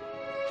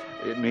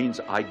 It means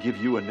I give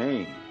you a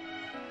name.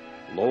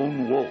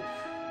 Lone Wolf.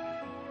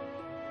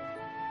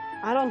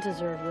 I don't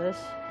deserve this.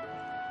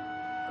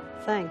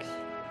 Thanks.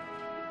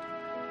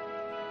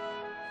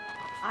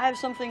 I have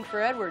something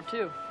for Edward,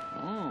 too.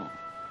 Oh.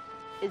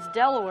 It's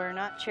Delaware,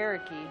 not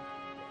Cherokee,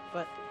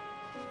 but...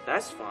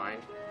 That's fine.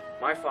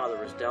 My father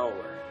was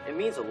Delaware. It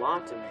means a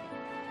lot to me.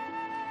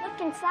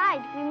 Look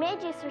inside. We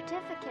made you a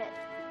certificate.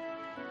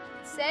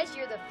 It says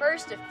you're the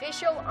first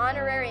official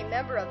honorary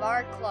member of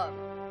our club.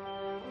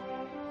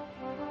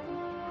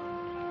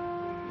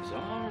 Is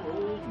our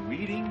old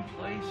meeting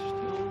place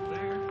still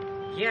there?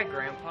 Yeah,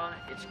 Grandpa,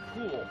 it's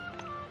cool.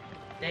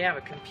 They have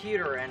a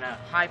computer and a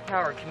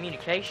high-powered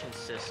communication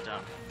system.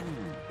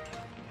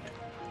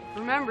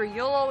 Remember,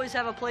 you'll always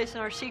have a place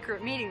in our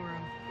secret meeting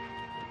room.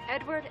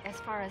 Edward, as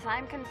far as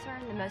I'm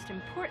concerned, the most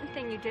important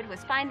thing you did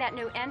was find that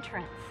new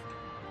entrance.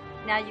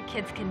 Now you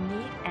kids can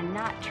meet and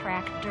not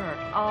track dirt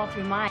all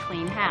through my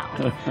clean house.